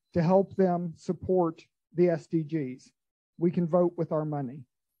businesses to help them support the SDGs. We can vote with our money.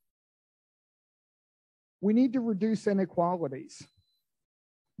 We need to reduce inequalities.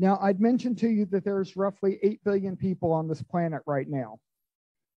 Now, I'd mentioned to you that there's roughly 8 billion people on this planet right now.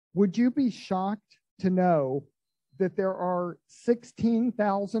 Would you be shocked to know that there are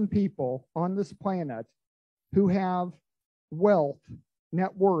 16,000 people on this planet who have wealth,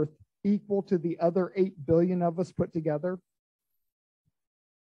 net worth, equal to the other 8 billion of us put together?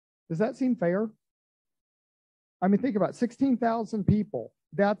 Does that seem fair? I mean, think about it, 16,000 people.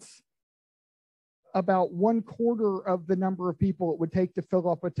 That's about 1/4 of the number of people it would take to fill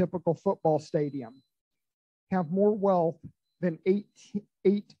up a typical football stadium. Have more wealth than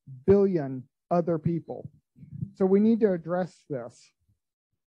 8 billion other people. So we need to address this.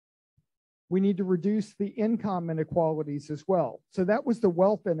 We need to reduce the income inequalities as well. So that was the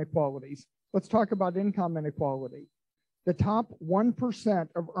wealth inequalities. Let's talk about income inequality. The top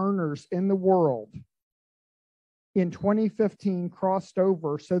 1% of earners in the world in 2015 crossed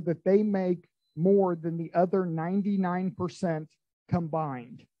over so that they make more than the other 99%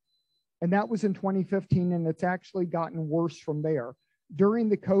 combined. And that was in 2015, and it's actually gotten worse from there. During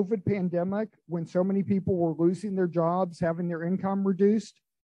the COVID pandemic, when so many people were losing their jobs, having their income reduced,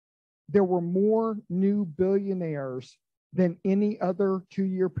 there were more new billionaires than any other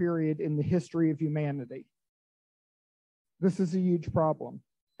 2-year period in the history of humanity. This is a huge problem.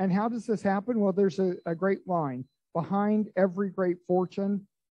 And how does this happen? Well, there's a great line. Behind every great fortune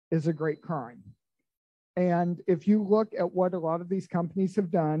is a great crime. And if you look at what a lot of these companies have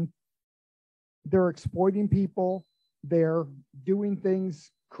done, they're exploiting people, they're doing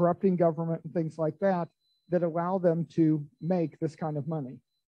things, corrupting government and things like that, that allow them to make this kind of money.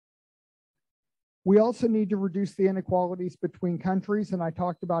 We also need to reduce the inequalities between countries, and I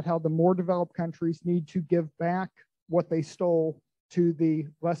talked about how the more developed countries need to give back what they stole to the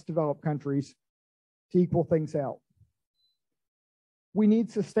less developed countries to equal things out. We need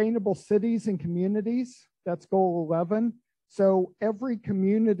sustainable cities and communities. That's goal 11. So every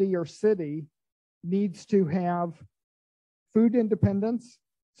community or city needs to have food independence,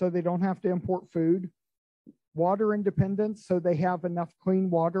 so they don't have to import food, water independence, so they have enough clean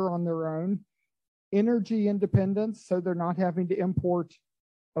water on their own, energy independence, so they're not having to import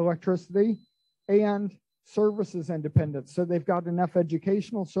electricity, and services independence, so they've got enough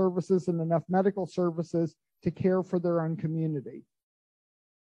educational services and enough medical services to care for their own community.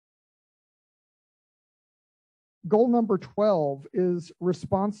 Goal number 12 is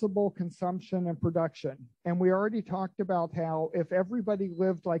responsible consumption and production. And we already talked about how if everybody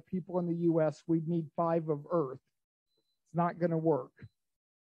lived like people in the US, we'd need 5 of Earth. It's not going to work.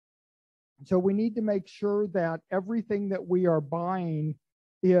 So we need to make sure that everything that we are buying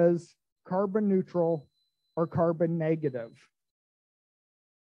is carbon neutral or carbon negative.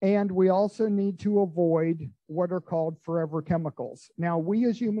 And we also need to avoid what are called forever chemicals. Now, we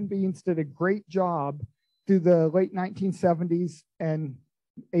as human beings did a great job through the late 1970s and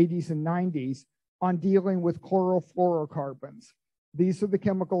 80s and 90s on dealing with chlorofluorocarbons. These are the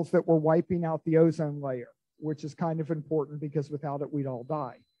chemicals that were wiping out the ozone layer, which is kind of important because without it, we'd all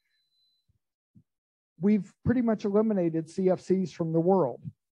die. We've pretty much eliminated CFCs from the world,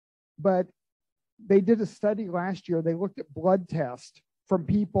 but they did a study last year. They looked at blood tests from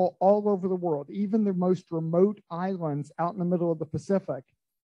people all over the world, even the most remote islands out in the middle of the Pacific.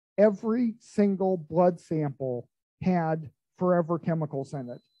 Every single blood sample had forever chemicals in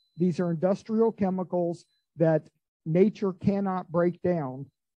it. These are industrial chemicals that nature cannot break down.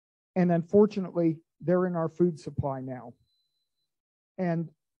 And unfortunately, they're in our food supply now. And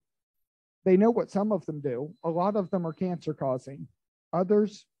They know what some of them do. A lot of them are cancer causing.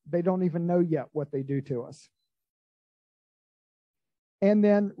 Others, they don't even know yet what they do to us. And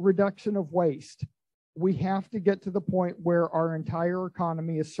then reduction of waste. We have to get to the point where our entire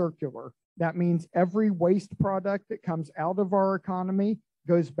economy is circular. That means every waste product that comes out of our economy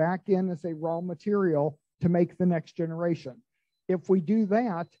goes back in as a raw material to make the next generation. If we do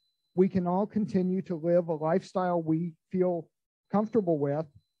that, we can all continue to live a lifestyle we feel comfortable with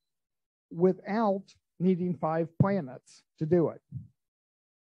without needing 5 planets to do it.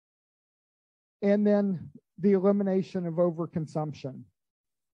 And then the elimination of overconsumption.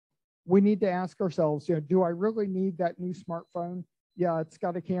 We need to ask ourselves, do I really need that new smartphone? Yeah, it's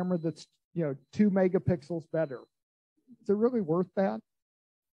got a camera that's 2 megapixels better. Is it really worth that?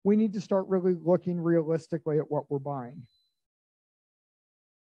 We need to start really looking realistically at what we're buying.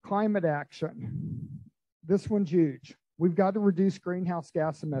 Climate action. This one's huge. We've got to reduce greenhouse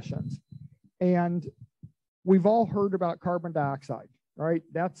gas emissions. And we've all heard about carbon dioxide, right?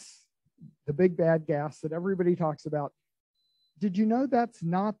 That's the big bad gas that everybody talks about. Did you know that's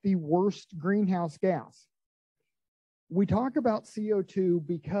not the worst greenhouse gas? We talk about CO2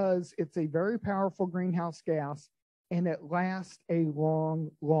 because it's a very powerful greenhouse gas and it lasts a long,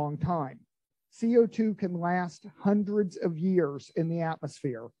 long time. CO2 can last hundreds of years in the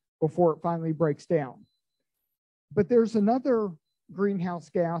atmosphere before it finally breaks down. But there's another greenhouse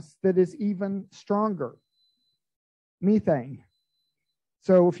gas that is even stronger, methane.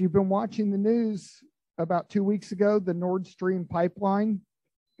 So if you've been watching the news, about 2 weeks ago, the Nord Stream pipeline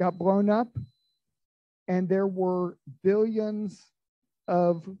got blown up and there were billions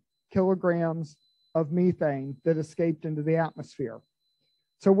of kilograms of methane that escaped into the atmosphere.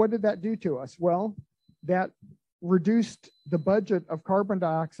 So what did that do to us? Well, that reduced the budget of carbon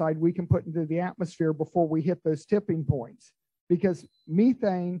dioxide we can put into the atmosphere before we hit those tipping points, because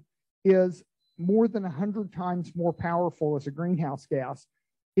methane is more than 100 times more powerful as a greenhouse gas.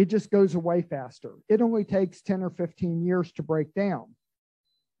 It just goes away faster. It only takes 10 or 15 years to break down.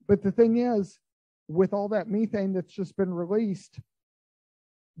 But the thing is, with all that methane that's just been released,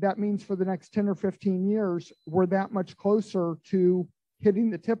 that means for the next 10 or 15 years, we're that much closer to hitting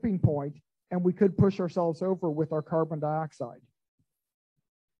the tipping point, and we could push ourselves over with our carbon dioxide.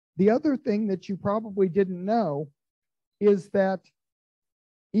 The other thing that you probably didn't know is that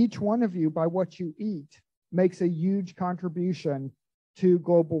each one of you, by what you eat, makes a huge contribution to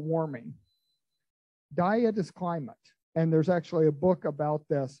global warming. Diet is climate, and there's actually a book about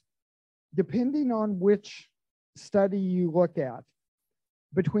this. Depending on which study you look at,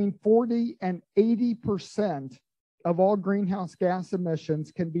 between 40 and 80% of all greenhouse gas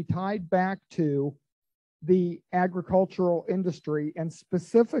emissions can be tied back to the agricultural industry, and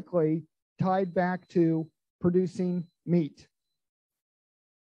specifically tied back to producing meat.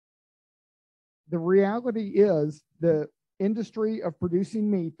 The reality is the industry of producing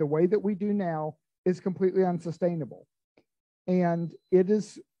meat, the way that we do now, is completely unsustainable. And it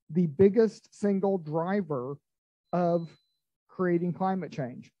is the biggest single driver of creating climate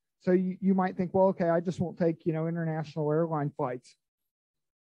change. So you might think, well, okay, I just won't take, international airline flights.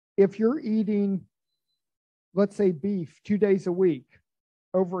 If you're eating, let's say, beef 2 days a week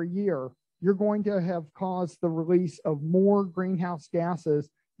over a year, you're going to have caused the release of more greenhouse gases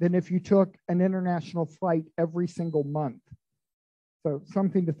than if you took an international flight every single month. So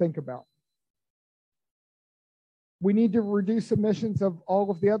something to think about. We need to reduce emissions of all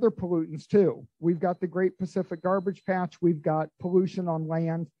of the other pollutants too. We've got the Great Pacific Garbage Patch. We've got pollution on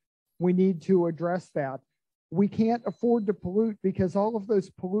land. We need to address that. We can't afford to pollute because all of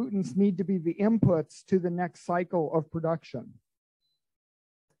those pollutants need to be the inputs to the next cycle of production.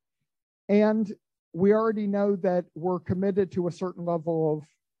 And we already know that we're committed to a certain level of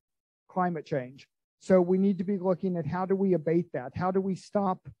climate change. So we need to be looking at how do we abate that? How do we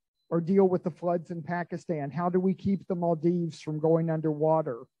stop or deal with the floods in Pakistan? How do we keep the Maldives from going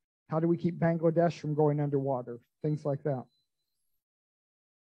underwater? How do we keep Bangladesh from going underwater? Things like that.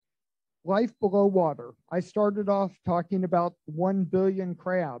 Life below water. I started off talking about 1 billion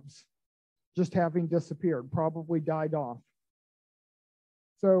crabs just having disappeared, probably died off.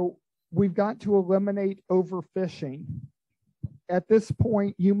 So we've got to eliminate overfishing. At this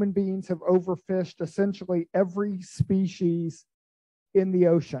point, human beings have overfished essentially every species in the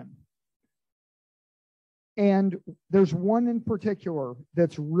ocean. And there's one in particular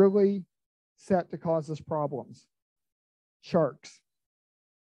that's really set to cause us problems: sharks.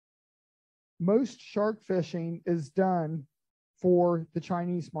 Most shark fishing is done for the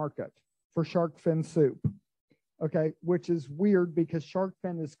Chinese market, for shark fin soup, okay, which is weird because shark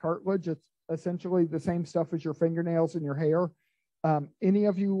fin is cartilage. It's essentially the same stuff as your fingernails and your hair. Any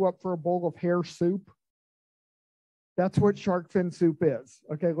of you up for a bowl of hair soup? That's what shark fin soup is.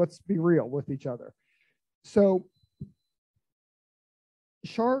 Okay, let's be real with each other. So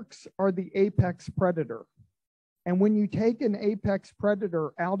sharks are the apex predator. And when you take an apex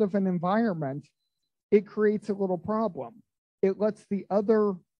predator out of an environment, it creates a little problem. It lets the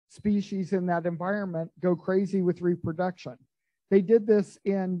other species in that environment go crazy with reproduction. They did this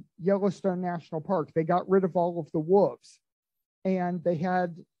in Yellowstone National Park. They got rid of all of the wolves, and they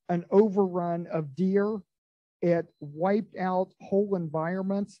had an overrun of deer. It wiped out whole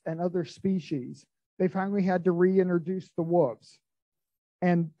environments and other species. They finally had to reintroduce the wolves,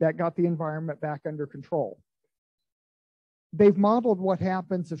 and that got the environment back under control. They've modeled what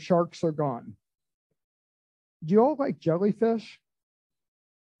happens if sharks are gone. Do you all like jellyfish?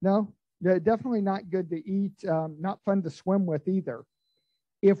 No? They're definitely not good to eat, not fun to swim with either.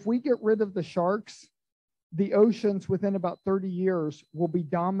 If we get rid of the sharks, the oceans within about 30 years will be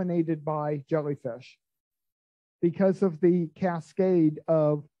dominated by jellyfish because of the cascade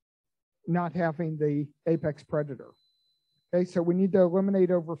of not having the apex predator. Okay, so we need to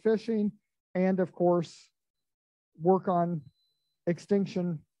eliminate overfishing and, of course, work on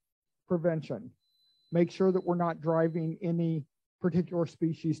extinction prevention. Make sure that we're not driving any particular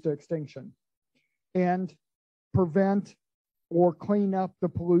species to extinction, and prevent or clean up the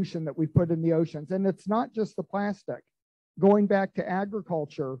pollution that we put in the oceans. And it's not just the plastic. Going back to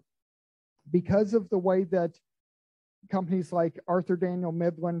agriculture, because of the way that companies like Arthur Daniel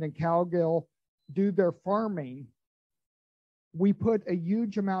Midland and Cowgill do their farming, we put a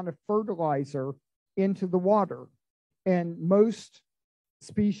huge amount of fertilizer into the water. And most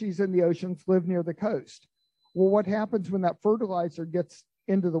species in the oceans live near the coast. Well, what happens when that fertilizer gets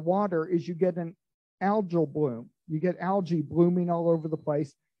into the water is you get an algal bloom. You get algae blooming all over the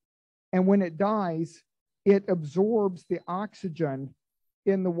place. And when it dies, it absorbs the oxygen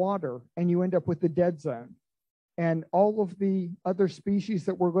in the water, and you end up with the dead zone. And all of the other species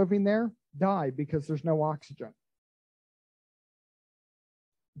that were living there die because there's no oxygen.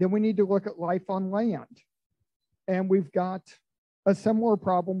 Then we need to look at life on land. And we've got a similar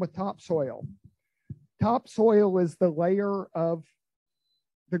problem with topsoil. Topsoil is the layer of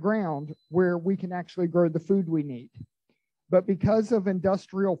the ground where we can actually grow the food we need. But because of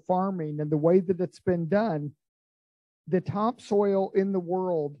industrial farming and the way that it's been done, the topsoil in the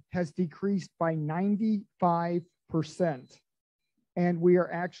world has decreased by 95%. And we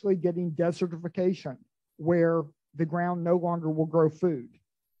are actually getting desertification where the ground no longer will grow food.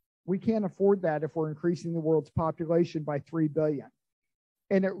 We can't afford that if we're increasing the world's population by 3 billion.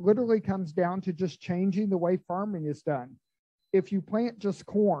 And it literally comes down to just changing the way farming is done. If you plant just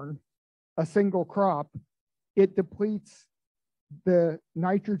corn, a single crop, it depletes the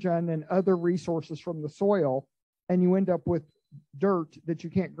nitrogen and other resources from the soil, and you end up with dirt that you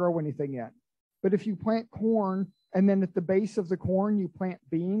can't grow anything in. But if you plant corn, and then at the base of the corn, you plant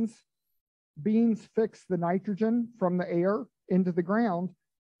beans, beans fix the nitrogen from the air into the ground,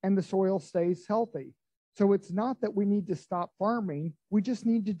 and the soil stays healthy. So it's not that we need to stop farming. We just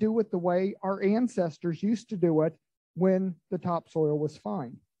need to do it the way our ancestors used to do it when the topsoil was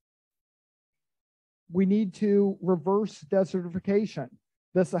fine. We need to reverse desertification.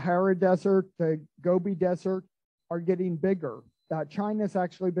 The Sahara Desert, the Gobi Desert are getting bigger. China's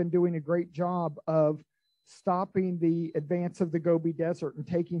actually been doing a great job of stopping the advance of the Gobi Desert and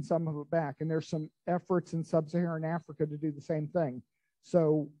taking some of it back. And there's some efforts in sub-Saharan Africa to do the same thing.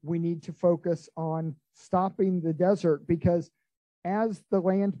 So we need to focus on stopping the desert, because as the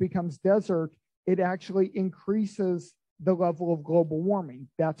land becomes desert, it actually increases the level of global warming.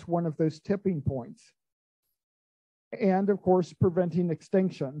 That's one of those tipping points. And of course, preventing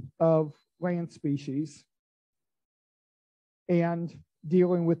extinction of land species and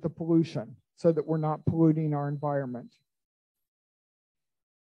dealing with the pollution so that we're not polluting our environment.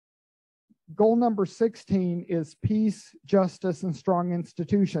 Goal number 16 is peace, justice, and strong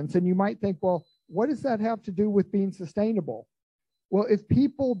institutions. And you might think, well, what does that have to do with being sustainable? Well, if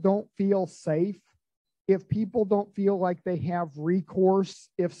people don't feel safe, if people don't feel like they have recourse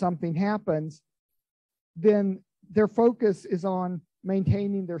if something happens, then their focus is on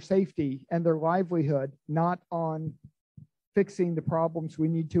maintaining their safety and their livelihood, not on fixing the problems we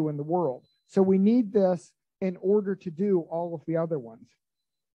need to in the world. So we need this in order to do all of the other ones.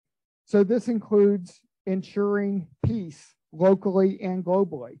 So this includes ensuring peace locally and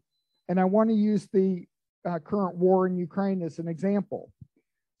globally. And I want to use the current war in Ukraine as an example.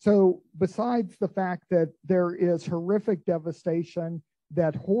 So besides the fact that there is horrific devastation,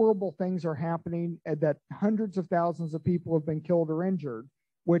 that horrible things are happening, and that hundreds of thousands of people have been killed or injured,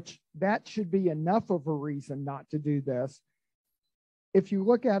 which that should be enough of a reason not to do this. if you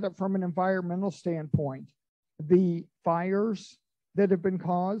look at it from an environmental standpoint, the fires that have been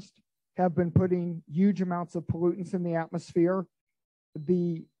caused have been putting huge amounts of pollutants in the atmosphere.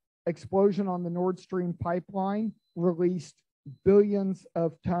 The explosion on the Nord Stream pipeline released billions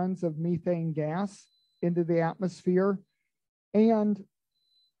of tons of methane gas into the atmosphere. And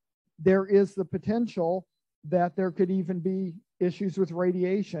there is the potential that there could even be issues with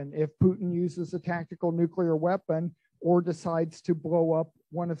radiation if Putin uses a tactical nuclear weapon or decides to blow up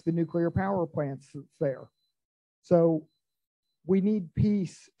one of the nuclear power plants that's there. So we need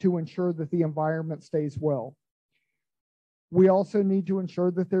peace to ensure that the environment stays well. We also need to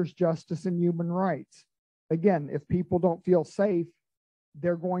ensure that there's justice and human rights. Again, if people don't feel safe,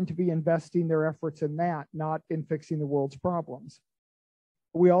 they're going to be investing their efforts in that, not in fixing the world's problems.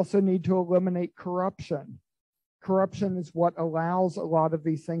 We also need to eliminate corruption. Corruption is what allows a lot of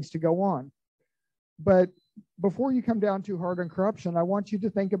these things to go on. But before you come down too hard on corruption, I want you to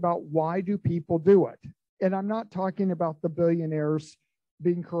think about, why do people do it? And I'm not talking about the billionaires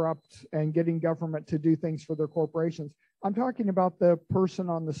being corrupt and getting government to do things for their corporations. I'm talking about the person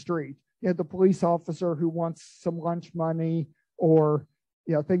on the street, the police officer who wants some lunch money, or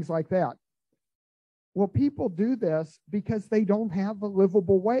things like that. Well, people do this because they don't have a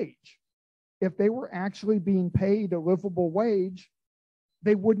livable wage. If they were actually being paid a livable wage,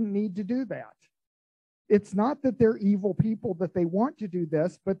 they wouldn't need to do that. It's not that they're evil people that they want to do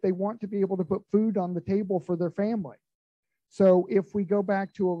this, but they want to be able to put food on the table for their family. So if we go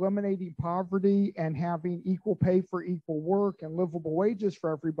back to eliminating poverty and having equal pay for equal work and livable wages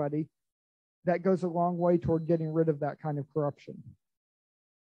for everybody, that goes a long way toward getting rid of that kind of corruption.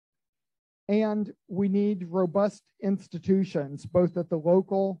 And we need robust institutions, both at the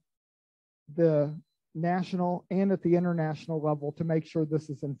local, the national, and at the international level, to make sure this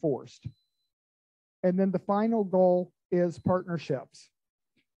is enforced. And then the final goal is partnerships.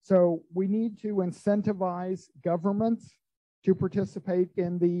 So we need to incentivize governments to participate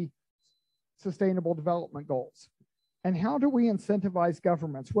in the Sustainable Development Goals. And how do we incentivize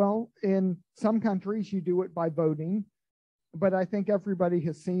governments? Well, in some countries, you do it by voting. But I think everybody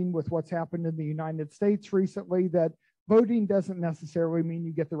has seen with what's happened in the United States recently that voting doesn't necessarily mean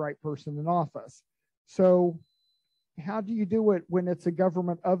you get the right person in office. So how do you do it when it's a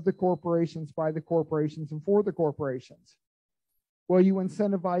government of the corporations, by the corporations, and for the corporations? Well, you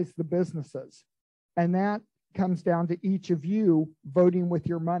incentivize the businesses. And that comes down to each of you voting with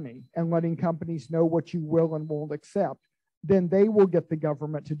your money and letting companies know what you will and won't accept. Then they will get the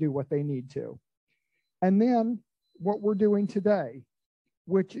government to do what they need to. And then what we're doing today,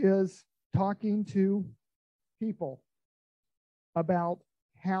 which is talking to people about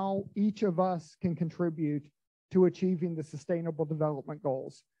how each of us can contribute to achieving the Sustainable Development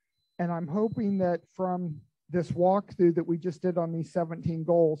Goals. And I'm hoping that from this walkthrough that we just did on these 17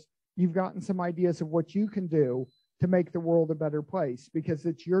 goals, you've gotten some ideas of what you can do to make the world a better place, because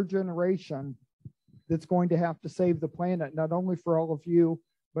it's your generation that's going to have to save the planet, not only for all of you,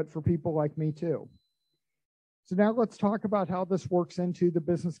 but for people like me too. So now let's talk about how this works into the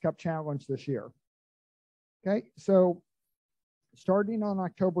Business Cup Challenge this year. Okay, so starting on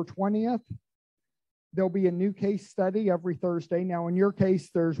October 20th, there'll be a new case study every Thursday. Now, in your case,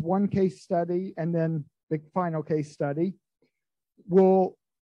 there's one case study and then the final case study. We'll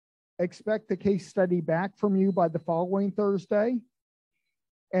expect the case study back from you by the following Thursday.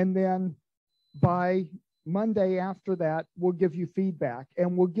 And then by Monday after that, we'll give you feedback,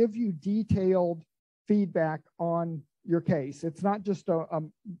 and we'll give you detailed feedback on your case. It's not just a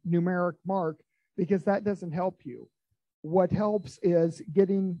numeric mark, because that doesn't help you. What helps is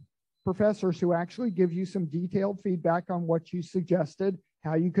getting professors who actually give you some detailed feedback on what you suggested,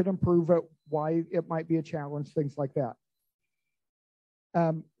 how you could improve it, why it might be a challenge, things like that.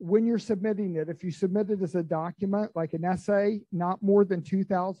 When you're submitting it, if you submit it as a document, like an essay, not more than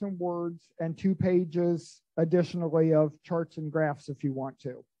 2,000 words and 2 pages additionally of charts and graphs if you want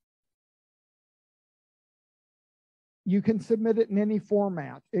to. You can submit it in any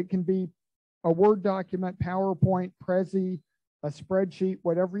format. It can be a Word document, PowerPoint, Prezi, a spreadsheet,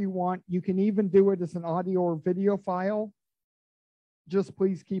 whatever you want. You can even do it as an audio or video file. Just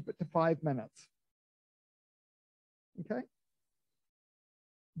please keep it to 5 minutes. Okay?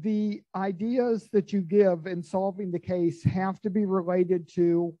 The ideas that you give in solving the case have to be related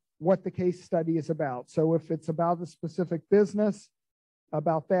to what the case study is about. So if it's about a specific business,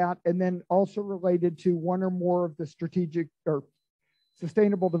 about that, and then also related to one or more of the strategic or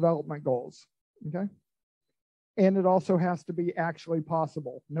Sustainable Development Goals. Okay? And it also has to be actually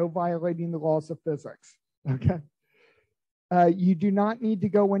possible. No violating the laws of physics. Okay? You do not need to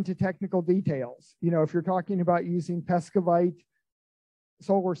go into technical details. If you're talking about using Pescovite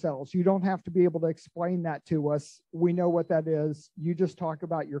solar cells. You don't have to be able to explain that to us. We know what that is. You just talk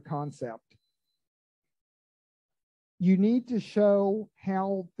about your concept. You need to show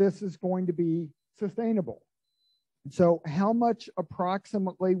how this is going to be sustainable. So how much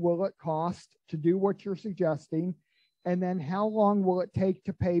approximately will it cost to do what you're suggesting? And then how long will it take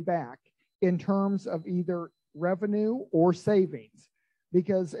to pay back in terms of either revenue or savings?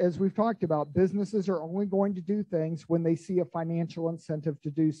 Because as we've talked about, businesses are only going to do things when they see a financial incentive to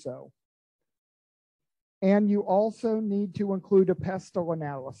do so. And you also need to include a pestle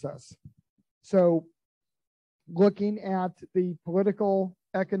analysis. So looking at the political,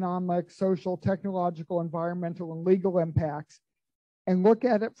 economic, social, technological, environmental, and legal impacts, and look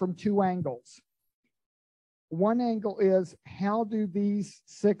at it from two angles. One angle is, how do these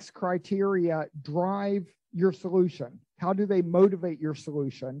 6 criteria drive your solution? How do they motivate your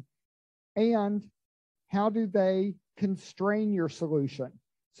solution? And how do they constrain your solution?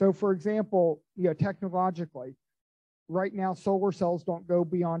 So for example, technologically, right now, solar cells don't go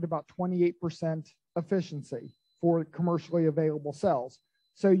beyond about 28% efficiency for commercially available cells.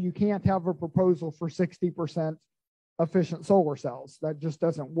 So you can't have a proposal for 60% efficient solar cells. That just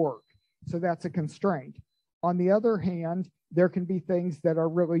doesn't work. So that's a constraint. On the other hand, there can be things that are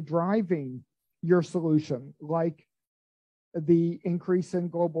really driving your solution, like the increase in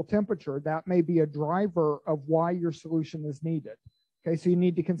global temperature. That may be a driver of why your solution is needed. Okay, so you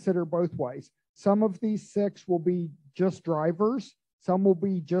need to consider both ways. Some of these 6 will be just drivers, some will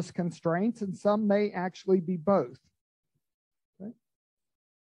be just constraints, and some may actually be both. Okay?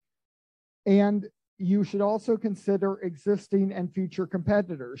 And you should also consider existing and future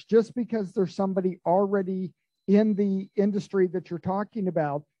competitors. Just because there's somebody already in the industry that you're talking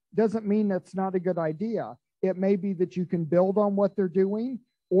about doesn't mean that's not a good idea. It may be that you can build on what they're doing,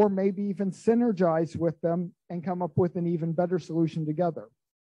 or maybe even synergize with them and come up with an even better solution together.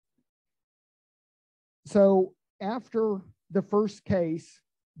 So after the first case,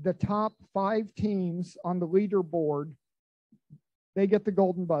 the top 5 teams on the leaderboard, they get the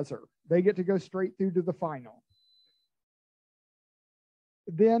golden buzzer. They get to go straight through to the final.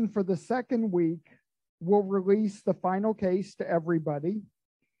 Then for the second week, we'll release the final case to everybody.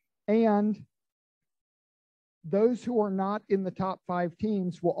 And those who are not in the top 5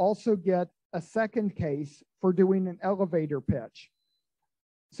 teams will also get a second case for doing an elevator pitch.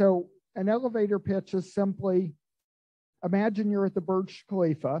 So an elevator pitch is simply, imagine you're at the Burj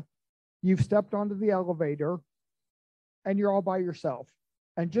Khalifa, you've stepped onto the elevator, and you're all by yourself.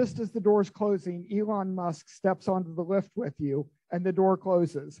 And just as the door is closing, Elon Musk steps onto the lift with you, and the door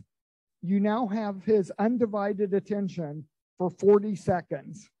closes. You now have his undivided attention for 40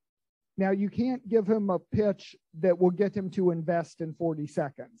 seconds. Now, you can't give him a pitch that will get him to invest in 40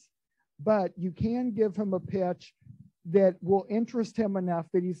 seconds, but you can give him a pitch that will interest him enough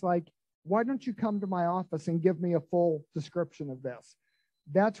that he's like, why don't you come to my office and give me a full description of this?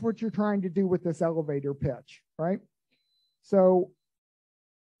 That's what you're trying to do with this elevator pitch, right? So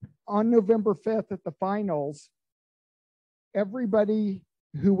on November 5th at the finals, everybody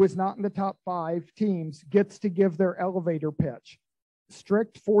who was not in the top 5 teams gets to give their elevator pitch.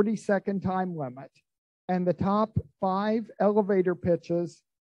 Strict 40-second time limit. And the top 5 elevator pitches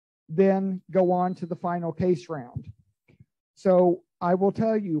then go on to the final case round. So I will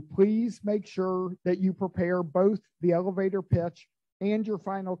tell you, please make sure that you prepare both the elevator pitch and your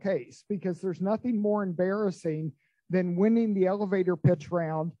final case, because there's nothing more embarrassing than winning the elevator pitch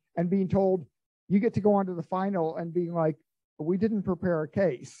round and being told you get to go on to the final and being like, we didn't prepare a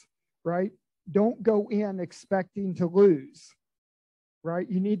case, right? Don't go in expecting to lose, right?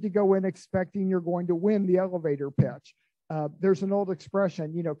 You need to go in expecting you're going to win the elevator pitch. There's an old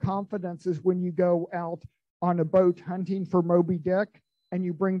expression, confidence is when you go out on a boat hunting for Moby Dick and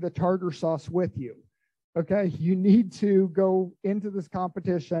you bring the tartar sauce with you, okay? You need to go into this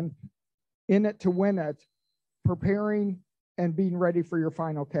competition in it to win it, preparing and being ready for your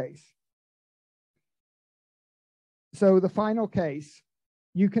final case. So the final case,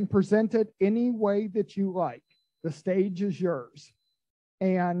 you can present it any way that you like. The stage is yours.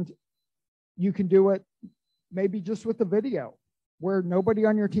 And you can do it maybe just with the video, where nobody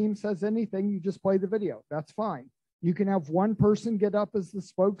on your team says anything, you just play the video. That's fine. You can have one person get up as the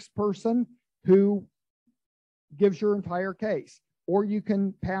spokesperson who gives your entire case, or you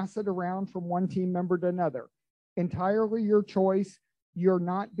can pass it around from one team member to another. Entirely your choice. You're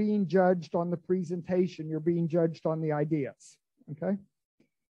not being judged on the presentation, you're being judged on the ideas, okay?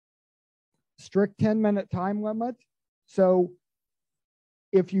 Strict 10-minute time limit. So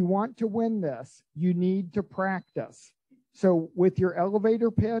if you want to win this, you need to practice. So with your elevator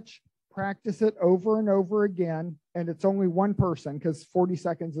pitch, practice it over and over again, and it's only one person because 40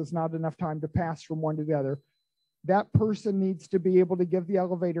 seconds is not enough time to pass from one to the other. That person needs to be able to give the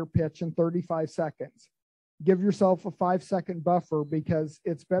elevator pitch in 35 seconds. Give yourself a 5-second buffer because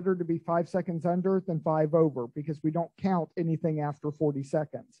it's better to be 5 seconds under than 5 over because we don't count anything after 40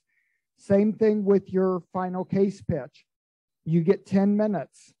 seconds. Same thing with your final case pitch. You get 10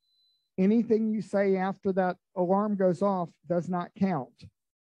 minutes. Anything you say after that alarm goes off does not count.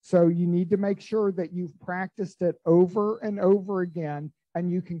 So you need to make sure that you've practiced it over and over again,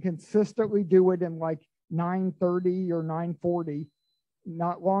 and you can consistently do it in like 9:30 or 9:40,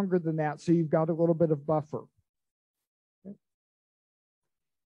 not longer than that. So you've got a little bit of buffer. Okay.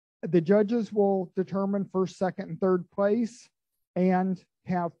 The judges will determine first, second, and third place and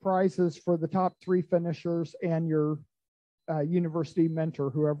have prizes for the top 3 finishers and your university mentor,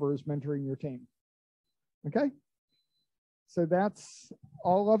 whoever is mentoring your team. Okay. So that's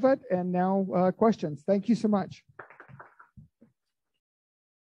all of it. And now questions. Thank you so much.